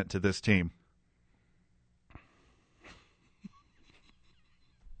 78% to this team.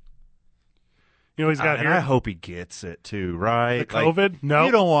 You know he's got and here. I hope he gets it too, right? The COVID? Like, No.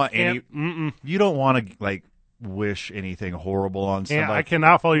 You don't want Can't. any. You don't want to like wish anything horrible on somebody. I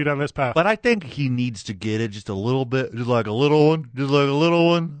cannot follow you down this path. But I think he needs to get it just a little bit, just like a little one, You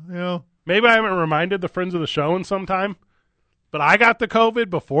know. Maybe I haven't reminded the friends of the show in some time, but I got the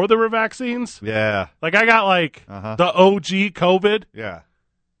COVID before there were vaccines. Yeah. Like I got the OG COVID. Yeah.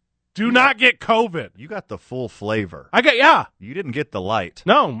 Do not get COVID. You got the full flavor. Yeah. You didn't get the light.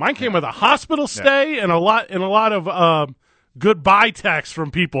 No, mine came with a hospital stay and a lot of goodbye texts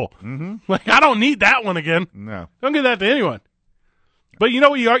from people. Mm-hmm. Like I don't need that one again. No. Don't give that to anyone. But you know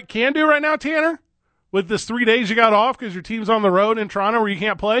what you can do right now, Tanner? With this 3 days you got off because your team's on the road in Toronto where you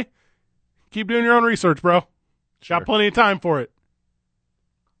can't play? Keep doing your own research, bro. Sure. Got plenty of time for it.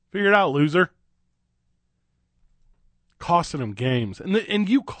 Figure it out, loser. Costing them games. And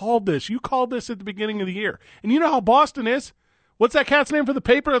you called this. You called this at the beginning of the year. And you know how Boston is. What's that cat's name for the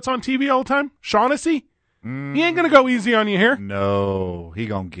paper that's on TV all the time? Shaughnessy? He ain't going to go easy on you here. No, he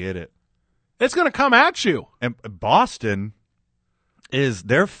going to get it. It's going to come at you. And Boston is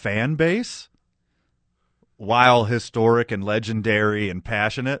their fan base, while historic and legendary and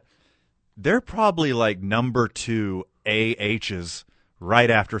passionate, they're probably like number 2 AHs right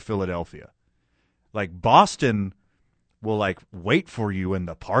after Philadelphia. Like Boston will like wait for you in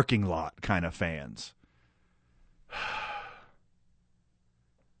the parking lot kind of fans.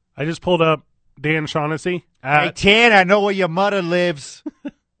 I just pulled up Dan Shaughnessy. Hey, Ted, I know where your mother lives.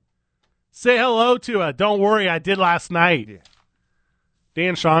 Say hello to her. Don't worry, I did last night. Yeah.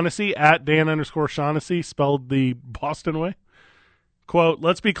 Dan Shaughnessy, at Dan_Shaughnessy, spelled the Boston way. Quote,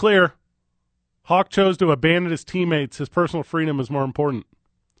 let's be clear. Hawk chose to abandon his teammates. His personal freedom is more important.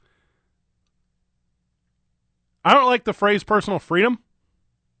 I don't like the phrase personal freedom,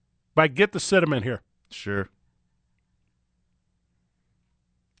 but I get the sentiment here. Sure.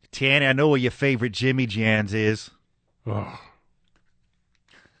 Tanny, I know what your favorite Jimmy Jans is. Ugh.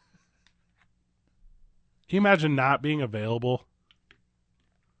 Can you imagine not being available?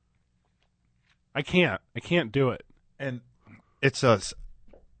 I can't do it. And it's a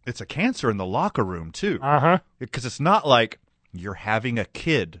cancer in the locker room too. Because it's not like you're having a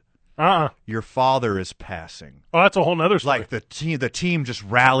kid. Your father is passing. Oh, that's a whole nother story. Like the team just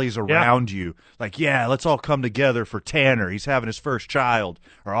rallies around you. Like, yeah, let's all come together for Tanner. He's having his first child.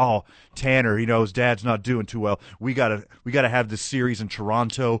 Or, oh, Tanner, his dad's not doing too well. We gotta have this series in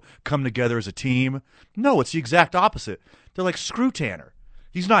Toronto, come together as a team. No, it's the exact opposite. They're like, screw Tanner.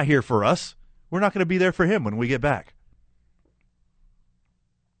 He's not here for us. We're not going to be there for him when we get back.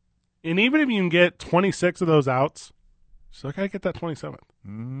 And even if you can get 26 of those outs, still got to get that 27th.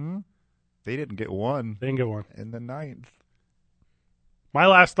 Mm-hmm. They didn't get one. They didn't get one. In the 9th. My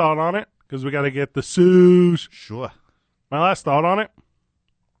last thought on it, because we got to get the Soos. Sure. My last thought on it,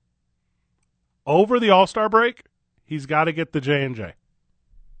 over the All-Star break, he's got to get the J&J.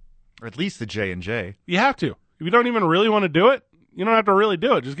 Or at least the J&J. You have to. If you don't even really want to do it, you don't have to really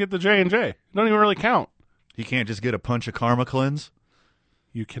do it. Just get the J&J. It don't even really count. He can't just get a punch of Karma Cleanse?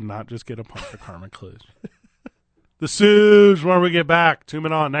 You cannot just get a punch of Karma Cleanse. The Soos, when we get back. 2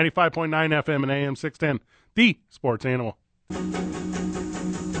 Men On, 95.9 FM and AM 610. The Sports Animal.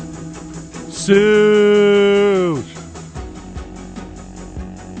 Soos.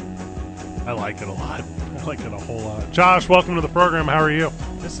 I like it a lot. I like it a whole lot. Josh, welcome to the program. How are you?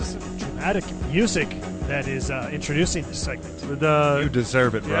 This is some dramatic music that is introducing this segment. You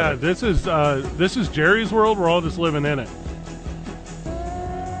deserve it, brother. Yeah, this is Jerry's world. We're all just living in it.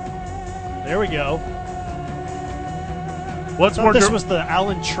 There we go. This was the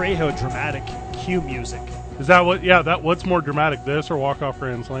Alan Trejo dramatic cue music. Is that what? Yeah, what's more dramatic, this or walk-off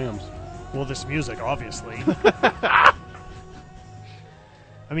grand slams? Well, this music, obviously.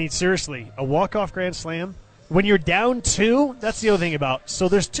 I mean, seriously, a walk-off grand slam. When you're down 2, that's the other thing about. So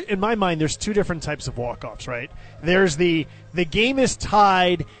in my mind, there's 2 different types of walk-offs, right? There's the game is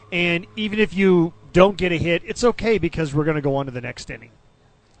tied, and even if you don't get a hit, it's okay because we're going to go on to the next inning.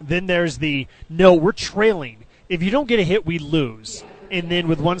 Then there's no, we're trailing. If you don't get a hit, we lose. And then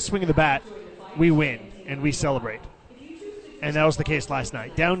with one swing of the bat, we win and we celebrate. And that was the case last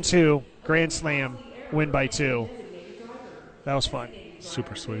night. Down 2, grand slam, win by 2. That was fun.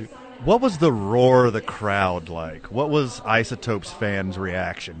 Super sweet. What was the roar of the crowd like? What was Isotopes fans'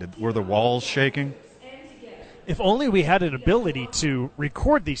 reaction? Were the walls shaking? If only we had an ability to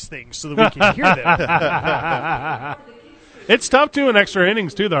record these things so that we can hear them. It's tough doing extra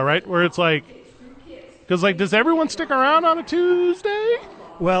innings too, though, right? Where it's like, because does everyone stick around on a Tuesday?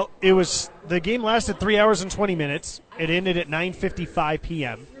 Well, the game lasted 3 hours and 20 minutes. It ended at 9:55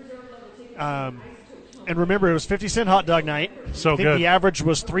 p.m. And remember, it was 50-cent hot dog night. So I think good. The average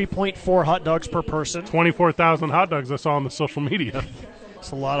was 3.4 hot dogs per person. 24,000 hot dogs I saw on the social media.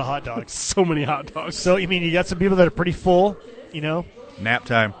 It's a lot of hot dogs. So many hot dogs. So, you got some people that are pretty full, Nap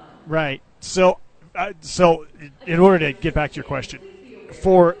time. Right. So in order to get back to your question,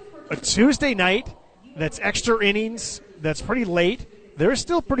 for a Tuesday night that's extra innings, that's pretty late, there's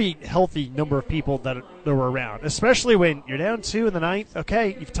still a pretty healthy number of people that were around, especially when you're down 2 in the 9th.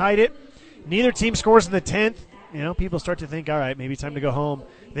 Okay, you've tied it. Neither team scores in the 10th. People start to think, all right, maybe time to go home.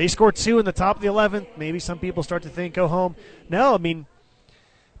 They score 2 in the top of the 11th. Maybe some people start to think, go home. No,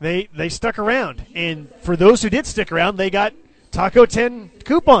 they stuck around. And for those who did stick around, they got Taco 10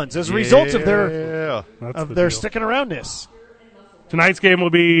 coupons as a result of their sticking aroundness. Tonight's game will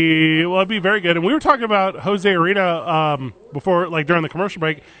be very good. And we were talking about Jose Arena before, during the commercial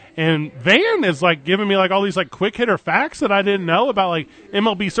break, and Van is giving me all these quick hitter facts that I didn't know about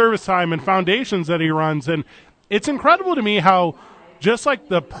MLB Service Time and foundations that he runs, and it's incredible to me how just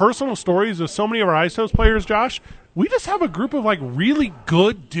the personal stories of so many of our Isotopes players, Josh, we just have a group of really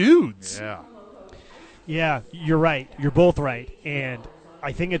good dudes. Yeah. Yeah, you're right. You're both right. And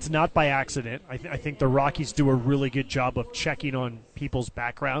I think it's not by accident. I think the Rockies do a really good job of checking on people's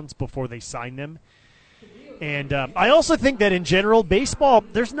backgrounds before they sign them. And I also think that in general, baseball,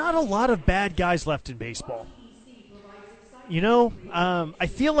 there's not a lot of bad guys left in baseball. I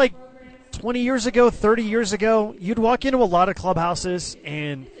feel like 20 years ago, 30 years ago, you'd walk into a lot of clubhouses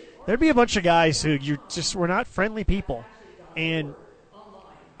and there'd be a bunch of guys who were not friendly people. And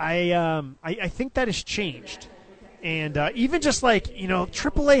I think that has changed. And even just like,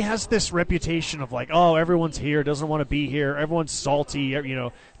 AAA has this reputation of like, oh, everyone's here, doesn't want to be here, everyone's salty,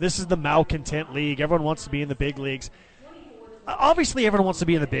 this is the malcontent league, everyone wants to be in the big leagues. Obviously, everyone wants to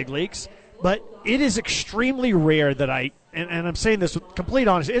be in the big leagues, but it is extremely rare that and I'm saying this with complete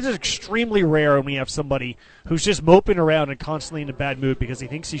honesty, it is extremely rare when we have somebody who's just moping around and constantly in a bad mood because he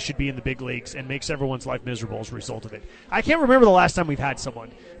thinks he should be in the big leagues and makes everyone's life miserable as a result of it. I can't remember the last time we've had someone.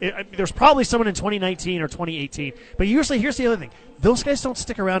 There's probably someone in 2019 or 2018, but usually, here's the other thing. Those guys don't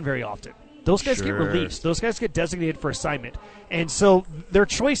stick around very often. Those guys get released. Those guys get designated for assignment. And so their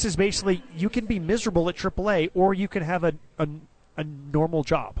choice is basically you can be miserable at AAA or you can have a normal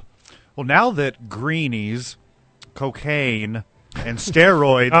job. Well, now that greenies, cocaine, and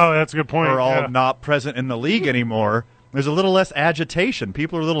steroids that's a good point. are all not present in the league anymore, there's a little less agitation.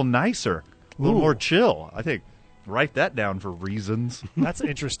 People are a little nicer, a little more chill. I think write that down for reasons. That's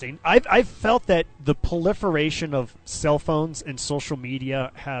interesting. I've felt that the proliferation of cell phones and social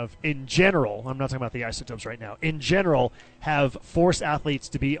media have, in general, I'm not talking about the isotopes right now, in general, have forced athletes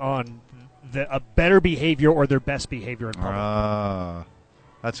to be on a better behavior or their best behavior in public.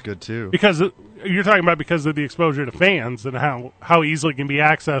 That's good, too. Because you're talking about because of the exposure to fans and how easily it can be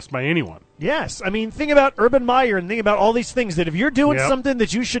accessed by anyone. Yes. I mean, think about Urban Meyer and think about all these things that if you're doing something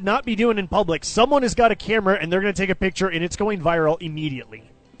that you should not be doing in public, someone has got a camera and they're going to take a picture and it's going viral immediately.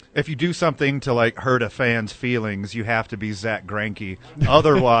 If you do something to hurt a fan's feelings, you have to be Zach Greinke.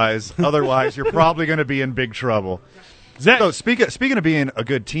 Otherwise, you're probably going to be in big trouble. So speaking of being a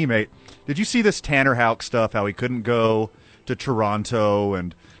good teammate, did you see this Tanner Houck stuff? How he couldn't go to Toronto,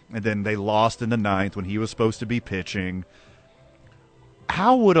 and then they lost in the 9th when he was supposed to be pitching.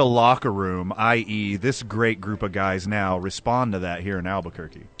 How would a locker room, i.e. this great group of guys now, respond to that here in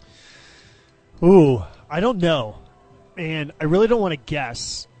Albuquerque? Ooh, I don't know. And I really don't want to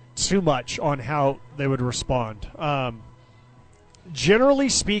guess too much on how they would respond. Generally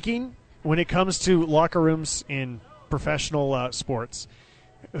speaking, when it comes to locker rooms in professional sports,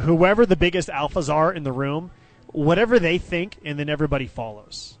 whoever the biggest alphas are in the room, whatever they think, and then everybody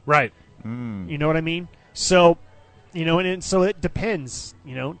follows. Right. You know what I mean? So, and so it depends,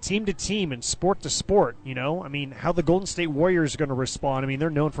 team to team and sport to sport, I mean, how the Golden State Warriors are going to respond. I mean, they're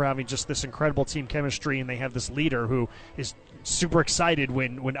known for having just this incredible team chemistry, and they have this leader who is super excited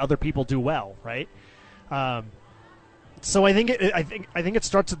when other people do well, right? So I think it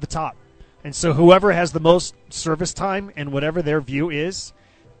starts at the top. And so whoever has the most service time and whatever their view is,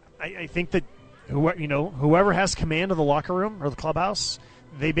 I think that whoever has command of the locker room or the clubhouse,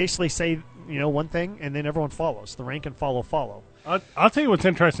 they basically say, one thing, and then everyone follows. The rank and follow. I'll tell you what's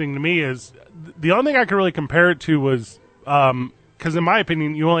interesting to me is the only thing I could really compare it to was because in my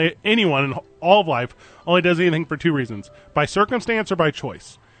opinion, anyone in all of life only does anything for two reasons: by circumstance or by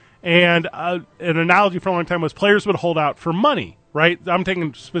choice. And an analogy for a long time was players would hold out for money. Right? I'm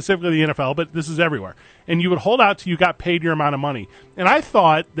taking specifically the NFL, but this is everywhere. And you would hold out till you got paid your amount of money. And I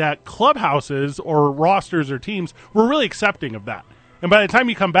thought that clubhouses or rosters or teams were really accepting of that. And by the time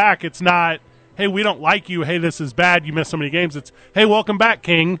you come back, it's not, hey, we don't like you. Hey, this is bad. You missed so many games. It's, hey, welcome back,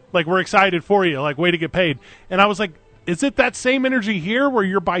 King. Like, we're excited for you. Like, way to get paid. And I was like, is it that same energy here where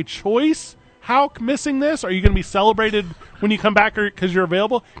you're by choice? How missing this? Are you going to be celebrated when you come back because you're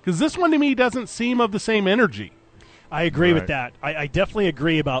available? Because this one to me doesn't seem of the same energy. I agree with that. I definitely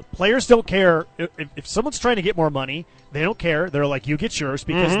agree about players don't care. If someone's trying to get more money, they don't care. They're like, you get yours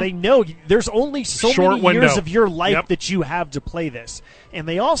because they know there's only so many years of your life that you have to play this. And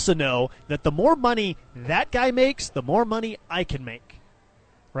they also know that the more money that guy makes, the more money I can make.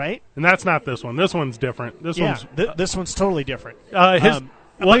 Right? And that's not this one. This one's different. This one's totally different.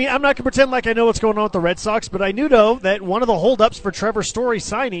 I mean, I'm not going to pretend like I know what's going on with the Red Sox, but I knew, though, that one of the holdups for Trevor Story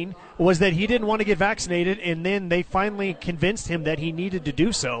signing was that he didn't want to get vaccinated, and then they finally convinced him that he needed to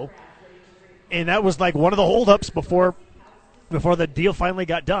do so. And that was like one of the holdups before the deal finally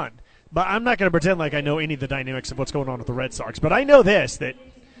got done. But I'm not going to pretend like I know any of the dynamics of what's going on with the Red Sox. But I know this, that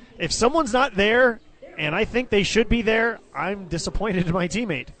if someone's not there and I think they should be there, I'm disappointed in my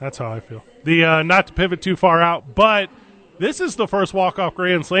teammate. That's how I feel. Not to pivot too far out, but this is the first walk-off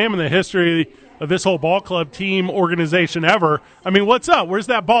Grand Slam in the history of this whole ball club team organization ever. I mean, what's up? Where's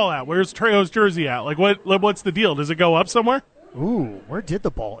that ball at? Where's Trejo's jersey at? Like, what's the deal? Does it go up somewhere? Ooh, where did the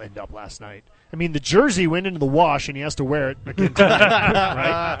ball end up last night? I mean, the jersey went into the wash, and he has to wear it again tonight,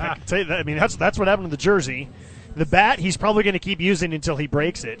 right? I can tell you that. I mean, that's what happened to the jersey. The bat, he's probably going to keep using until he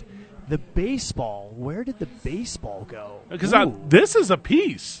breaks it. The baseball, where did the baseball go? Because this is a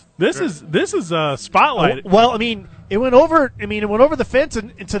piece. This is a spotlight. Well, I mean, it went over. The fence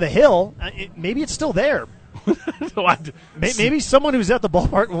and into the hill. Maybe it's still there. Maybe someone who's at the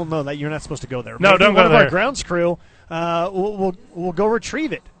ballpark will know that you're not supposed to go there. No, maybe don't go there. One of our grounds crew We'll go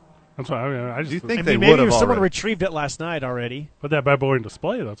retrieve it. That's what I mean. I just Do you think I they mean, maybe would have someone already? retrieved it last night already. put that bad boy in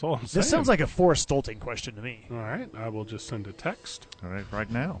display. That's all I'm saying. This sounds like a Forrest Stolting question to me. All right, I will just send a text. All right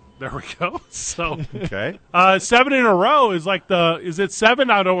now. There we go. So, Okay. 7 in a row is like is it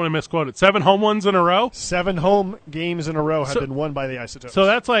 7? I don't want to misquote it. 7 home ones in a row. 7 home games in a row have been won by the Isotopes. So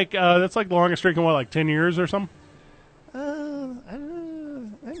that's like the longest streak in what, like 10 years or something?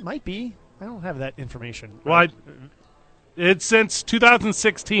 It might be. I don't have that information. Well, it's since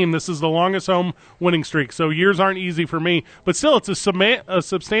 2016. This is the longest home winning streak. So years aren't easy for me, but still, it's a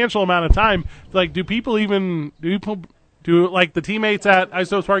substantial amount of time. Like, do like the teammates at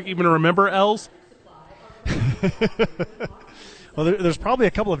Isotopes Park even remember L's? Well, there's probably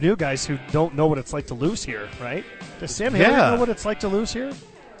a couple of new guys who don't know what it's like to lose here, right? Does Sam Yeah. Hilliard know what it's like to lose here?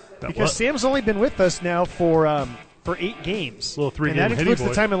 Because Sam's only been with us now for 8 games. Little 3-game and that hitty includes boy.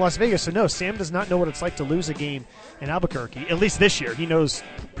 the time in Las Vegas. So, no, Sam does not know what it's like to lose a game in Albuquerque, at least this year. He knows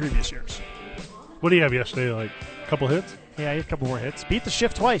previous years. What do you have yesterday? Like a couple hits? Yeah, he had a couple more hits. Beat the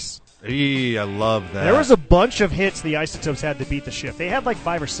shift twice. I love that. There was a bunch of hits the Isotopes had to beat the shift. They had like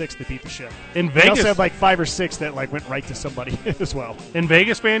 5 or 6 to beat the shift. In They also Vegas, had like 5 or 6 that like went right to somebody as well. in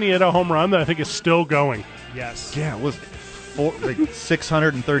Vegas, man, he had a home run that I think is still going. Yes. Yeah, it was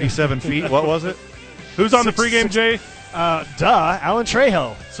 637 feet. What was it? Who's on the pregame, Jay? Alan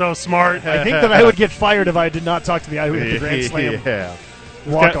Trejo. So smart. I think that I would get fired if I did not talk to the guy who hit the Grand Slam Yeah.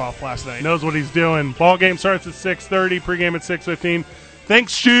 walk-off last night. Knows what he's doing. Ball game starts at 6:30. Pregame at 6:15.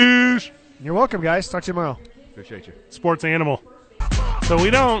 Thanks, Shoes. You're welcome, guys. Talk to you tomorrow. Appreciate you. Sports animal. So we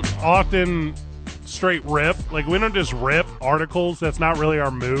don't often straight rip. Like, we don't just rip articles. That's not really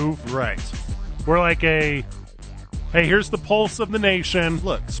our move. Right. We're like hey, here's the pulse of the nation.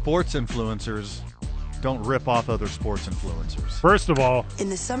 Look, sports influencers don't rip off other sports influencers. First of all, In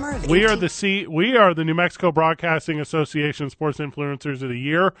the summer of we are the New Mexico Broadcasting Association Sports Influencers of the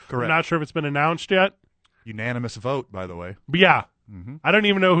Year. Correct. I'm not sure if it's been announced yet. Unanimous vote, by the way. But yeah, Mm-hmm. I don't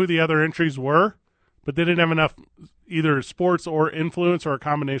even know who the other entries were, but they didn't have enough either sports or influence or a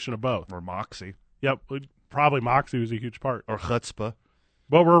combination of both. Or Moxie. Yep, probably Moxie was a huge part. Or Chutzpah.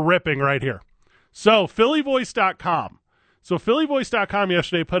 But we're ripping right here. So, PhillyVoice.com. So, PhillyVoice.com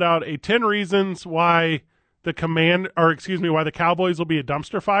yesterday put out a 10 reasons why the Cowboys will be a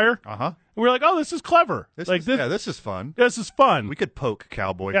dumpster fire. Uh-huh. And we're like, oh, this is clever. This like is fun. This is fun. We could poke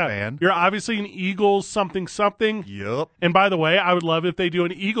Cowboy fan. You're obviously an Eagles something. Yep. And by the way, I would love if they do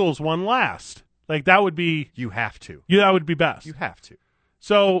an Eagles one last. Like, that would be... You have to. Yeah, that would be best. You have to.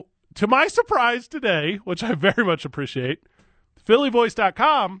 So, to my surprise today, which I very much appreciate,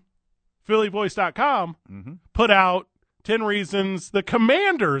 PhillyVoice.com Mm-hmm. put out 10 reasons the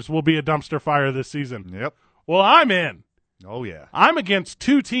Commanders will be a dumpster fire this season. Yep. Well, I'm in. Oh, yeah. I'm against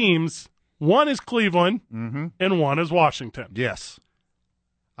 2 teams. One is Cleveland, and one is Washington. Yes.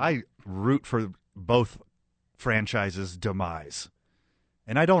 I root for both franchises' demise,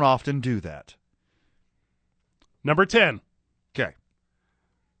 and I don't often do that. Number 10. Okay.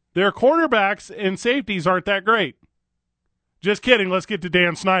 Their cornerbacks and safeties aren't that great. Just kidding. Let's get to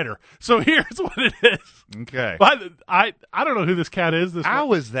Dan Snyder. So here's what it is. Okay. But I don't know who this cat is.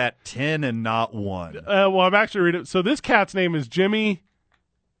 How is that 10 and not 1? Well, I'm actually reading. So this cat's name is Jimmy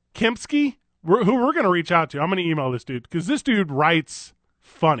Kempsky, who we're going to reach out to. I'm going to email this dude because this dude writes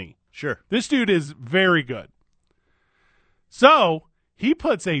funny. Sure. This dude is very good. So he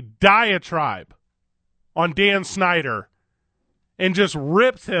puts a diatribe on Dan Snyder and just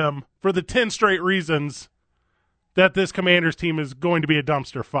rips him for the 10 straight reasons that this Commanders team is going to be a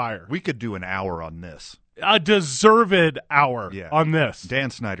dumpster fire. We could do an hour on this. A deserved hour on this.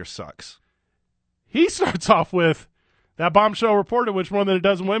 Dan Snyder sucks. He starts off with that bombshell report in which more than a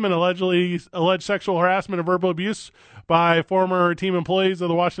dozen women alleged sexual harassment and verbal abuse by former team employees of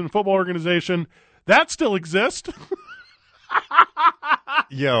the Washington Football Organization. That still exists.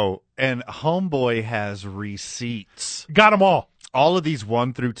 Yo, and Homeboy has receipts. Got them all. All of these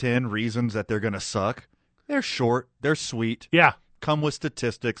 1 through 10 reasons that they're going to suck. They're short. They're sweet. Yeah. Come with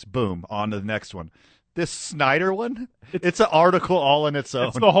statistics. Boom. On to the next one. This Snyder one, it's an article all in its own.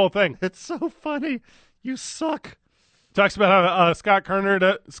 It's the whole thing. It's so funny. You suck. Talks about how Scott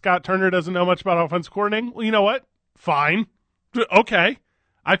Turner doesn't know much about offensive coordinating. Well, you know what? Fine. Okay.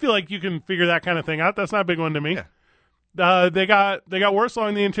 I feel like you can figure that kind of thing out. That's not a big one to me. Yeah. They got worse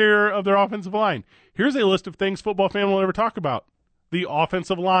along the interior of their offensive line. Here's a list of things football fan will ever talk about. The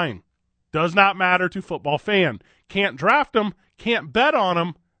offensive line does not matter to football fan. Can't draft them. Can't bet on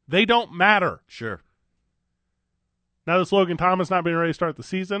them. They don't matter. Sure. Now this Logan Thomas not being ready to start the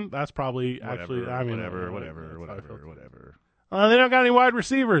season, that's probably Whatever. whatever. Whatever. They don't got any wide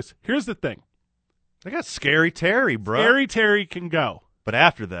receivers. Here's the thing. They got Scary Terry, bro. Scary Terry can go. But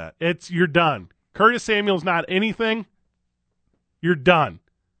after that, You're done. Curtis Samuel's not anything. You're done.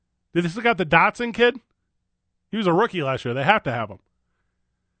 They still got the Dotson kid. He was a rookie last year. They have to have him.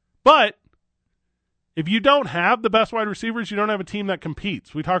 But if you don't have the best wide receivers, you don't have a team that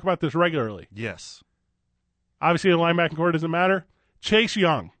competes. We talk about this regularly. yes. Obviously, the linebacking core doesn't matter. Chase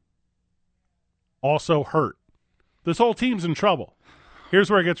Young, also hurt. This whole team's in trouble. Here's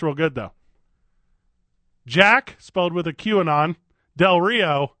where it gets real good, though. Jack, spelled with a QAnon, Del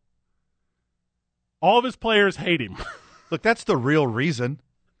Rio, all of his players hate him. Look, that's the real reason.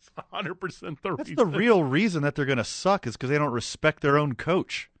 It's 100% the That's reason. the real reason that they're going to suck is because they don't respect their own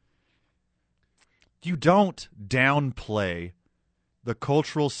coach. You don't downplay the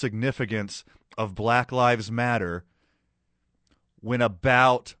cultural significance of Black Lives Matter when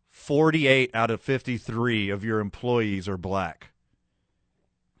about 48 out of 53 of your employees are black.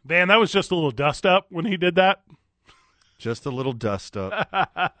 Man, that was just a little dust up when he did that. Just a little dust up.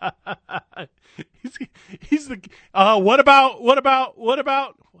 he's the what about what,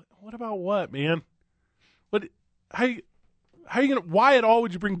 man? What how you gonna why at all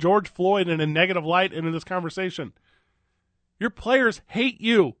would you bring George Floyd in a negative light into this conversation? Your players hate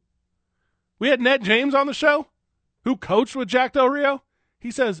you. We had Ned James on the show, who coached with Jack Del Rio.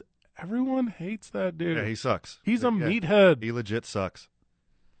 He says everyone hates that dude. Yeah, he sucks. He's a meathead. He legit sucks.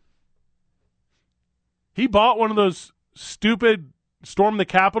 He bought one of those stupid Storm the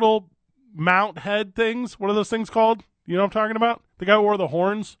Capitol mount head things. What are those things called? You know what I'm talking about? The guy who wore the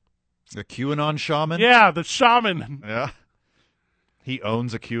horns. The QAnon shaman? Yeah, the shaman. Yeah. He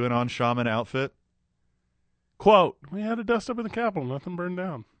owns a QAnon shaman outfit. Quote, we had a dust up in the Capitol. Nothing burned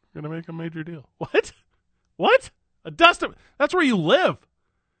down. We're going to make a major deal. What? What? A dust up? That's where you live.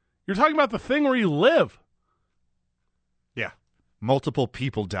 You're talking about the thing where you live. Yeah. Multiple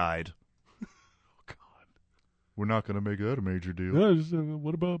people died. Oh, God. We're not going to make that a major deal.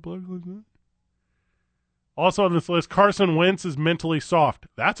 What about Black Lives Matter? Also on this list, Carson Wentz is mentally soft.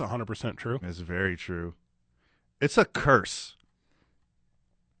 That's 100% true. It's very true. It's a curse.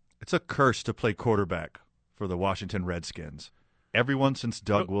 It's a curse to play quarterback for the Washington Redskins. Everyone since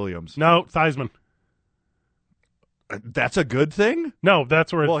Doug Williams. No, Theismann. That's a good thing? No,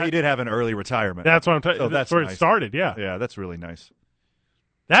 that's where. Well, he did have an early retirement. That's what I'm talking. So that's where nice. It started. Yeah, yeah, that's really nice.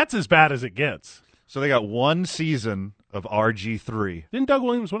 That's as bad as it gets. So they got one season of RG3. Didn't Doug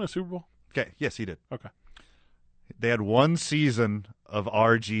Williams win a Super Bowl? Okay, yes, he did. Okay. They had one season of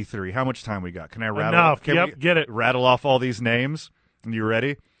RG3. How much time we got? Can I rattle? Enough. Can we Get it. Rattle off all these names. You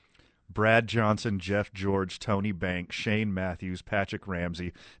ready? Brad Johnson, Jeff George, Tony Banks, Shane Matthews, Patrick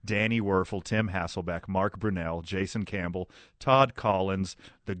Ramsey, Danny Werfel, Tim Hasselbeck, Mark Brunell, Jason Campbell, Todd Collins,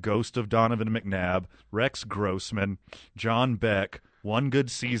 the ghost of Donovan McNabb, Rex Grossman, John Beck. One good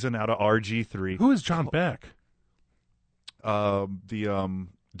season out of RG3. Who is John Beck? The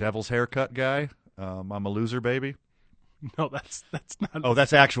Devil's Haircut guy. I'm a loser, baby. No, that's not. Oh,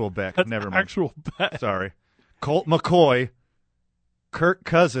 that's actual Beck. That's Never mind. actual Beck. Sorry. Colt McCoy, Kirk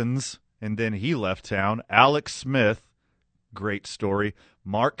Cousins, and then he left town. Alex Smith, great story.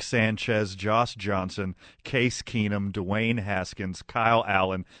 Mark Sanchez, Josh Johnson, Case Keenum, Dwayne Haskins, Kyle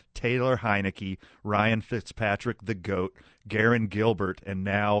Allen, Taylor Heineke, Ryan Fitzpatrick, the GOAT, Garen Gilbert, and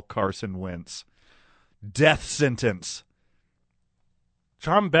now Carson Wentz. Death sentence.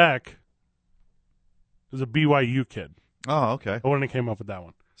 John Beck is a BYU kid. Oh, okay. I wouldn't have came up with that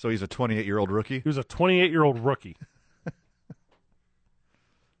one. So he's a 28-year-old rookie? He was a 28-year-old rookie.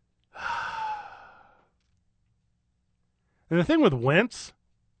 And the thing with Wentz,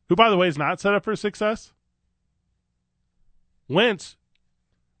 who, by the way, is not set up for success, Wentz,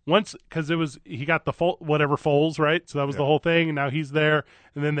 once, because he got the Foles, right? So that was the whole thing, and now he's there.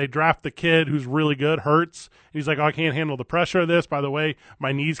 And then they draft the kid who's really good, Hurts. And he's like, oh, I can't handle the pressure of this. By the way,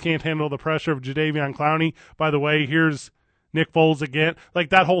 my knees can't handle the pressure of Jadeveon Clowney. By the way, here's Nick Foles again. Like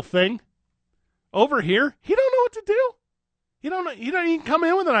that whole thing. Over here, he don't know what to do. He don't even come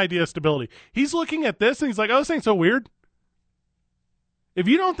in with an idea of stability. He's looking at this, and he's like, oh, this ain't so weird. If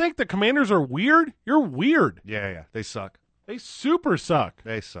you don't think the Commanders are weird, you're weird. Yeah. They suck. They super suck.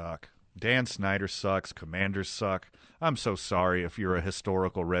 They suck. Dan Snyder sucks. Commanders suck. I'm so sorry if you're a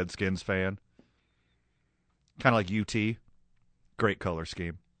historical Redskins fan. Kind of like UT. Great color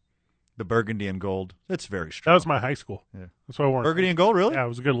scheme. The burgundy and gold. It's very strong. That was my high school. Yeah. That's what I wore. Burgundy and gold, really? Yeah, it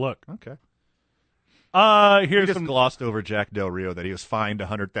was a good look. Okay. Here's just some glossed over Jack Del Rio that he was fined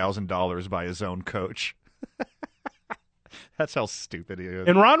 $100,000 by his own coach. That's how stupid he is.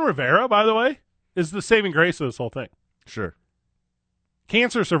 And Ron Rivera, by the way, is the saving grace of this whole thing. Sure.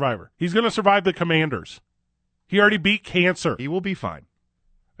 Cancer survivor. He's going to survive the Commanders. He already beat cancer. He will be fine.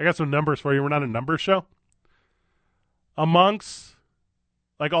 I got some numbers for you. We're not a numbers show. Amongst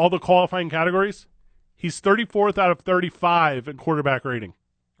like all the qualifying categories, he's 34th out of 35 in quarterback rating.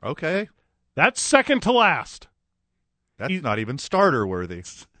 Okay. That's second to last. That's not even starter worthy.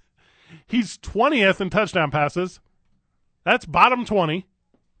 He's 20th in touchdown passes. That's bottom 20.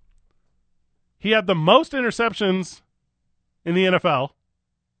 He had the most interceptions in the NFL.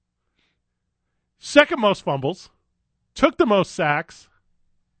 Second most fumbles. Took the most sacks.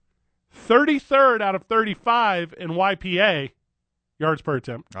 33rd out of 35 in YPA, yards per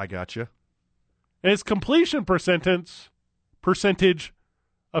attempt. I got you. And his completion percentage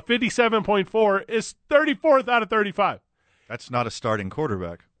of 57.4 is 34th out of 35. That's not a starting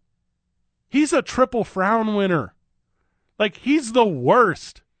quarterback. He's a triple frown winner. Like, he's the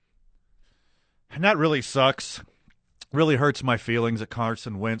worst. And that really sucks. Really hurts my feelings that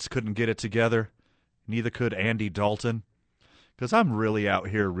Carson Wentz couldn't get it together. Neither could Andy Dalton. Because I'm really out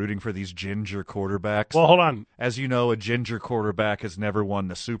here rooting for these ginger quarterbacks. Well, hold on. As you know, a ginger quarterback has never won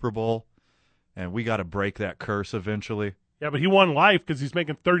the Super Bowl. And we got to break that curse eventually. Yeah, but he won life because he's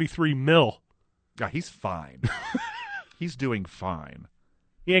making $33 million. Yeah, he's fine. He's doing fine.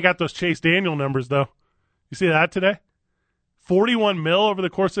 He ain't got those Chase Daniel numbers, though. You see that today? $41 million over the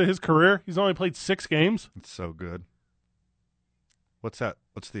course of his career. He's only played 6 games. It's so good. What's that?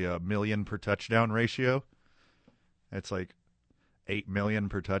 What's the million per touchdown ratio? It's like $8 million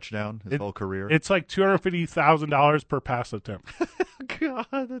per touchdown his whole career. It's like $250,000 per pass attempt. God,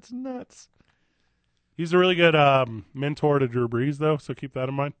 that's nuts. He's a really good mentor to Drew Brees, though, so keep that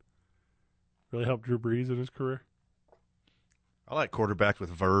in mind. Really helped Drew Brees in his career. I like quarterbacks with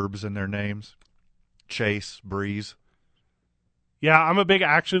verbs in their names. Chase, Breeze. Yeah, I'm a big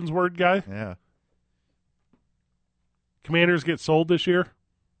actions word guy. Yeah. Commanders get sold this year?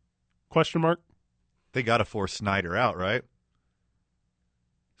 Question mark. They got to force Snyder out, right?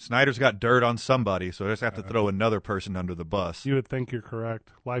 Snyder's got dirt on somebody, so they just have to throw another person under the bus. You would think you're correct.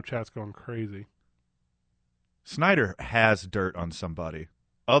 Live chat's going crazy. Snyder has dirt on somebody.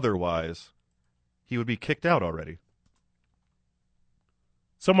 Otherwise, he would be kicked out already.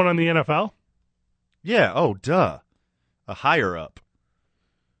 Someone on the NFL? Yeah, oh, duh. A higher up.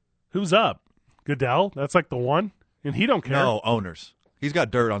 Who's up? Goodell? That's like the one? And he don't care. No, owners. He's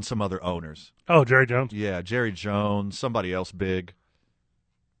got dirt on some other owners. Oh, Jerry Jones? Yeah, Jerry Jones, somebody else big.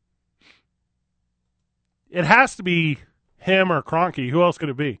 It has to be him or Kroenke. Who else could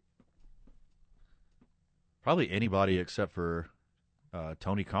it be? Probably anybody except for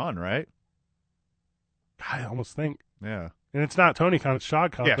Tony Khan, right? I almost think. Yeah. And it's not Tony Khan, it's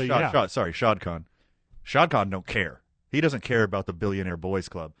Shad Khan. Yeah, Shad Khan. Shad Khan don't care. He doesn't care about the Billionaire Boys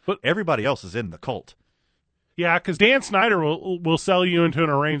Club. But everybody else is in the cult. Yeah, because Dan Snyder will sell you into an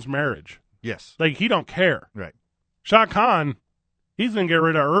arranged marriage. Yes. Like, he don't care. Right. Shad Khan, he's going to get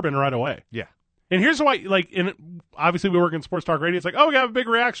rid of Urban right away. Yeah. And here's why, like, obviously we work in sports talk radio. It's like, oh, we have a big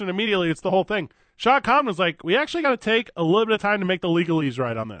reaction immediately. It's the whole thing. Shad Khan was like, we actually got to take a little bit of time to make the legalese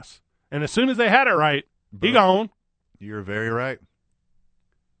right on this. And as soon as they had it right, he gone. You're very right.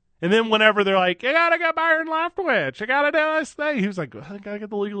 And then whenever they're like, you got to get Byron Leftwich, you got to do this thing, he was like, I got to get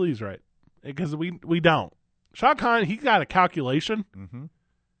the legalese right. Because we don't. Shad Khan, he got a calculation. Mm-hmm.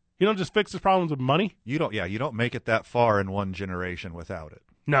 He don't just fix his problems with money. You don't make it that far in one generation without it.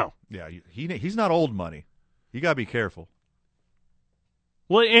 No. Yeah, he's not old money. You got to be careful.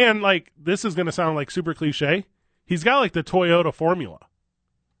 Well, and, like, this is going to sound, like, super cliche. He's got, like, the Toyota formula.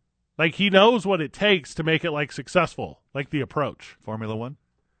 Like, he knows what it takes to make it, like, successful, like the approach. Formula One?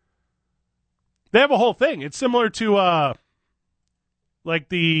 They have a whole thing. It's similar to, like,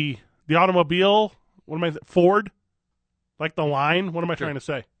 the automobile, Ford, like the line. What am I trying to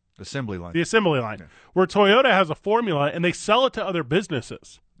say? Assembly line. The assembly line. Yeah. Where Toyota has a formula, and they sell it to other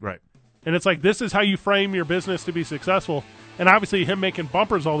businesses. Right. And it's like, this is how you frame your business to be successful. And obviously, him making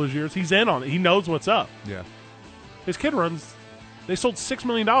bumpers all those years, he's in on it. He knows what's up. Yeah. His kid runs, they sold $6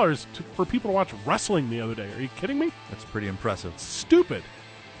 million for people to watch wrestling the other day. Are you kidding me? That's pretty impressive. Stupid.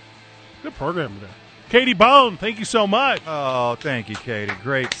 Good program today. Katie Bone, thank you so much. Oh, thank you, Katie.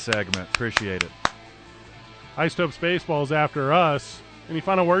 Great segment. Appreciate it. Isotopes Baseball is after us. Any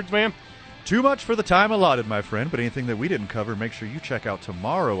final words, man? Too much for the time allotted, my friend, but anything that we didn't cover, make sure you check out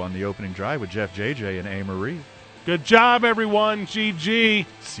tomorrow on the opening drive with Jeff JJ and A. Marie. Good job, everyone. GG.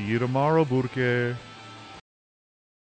 See you tomorrow, Burke.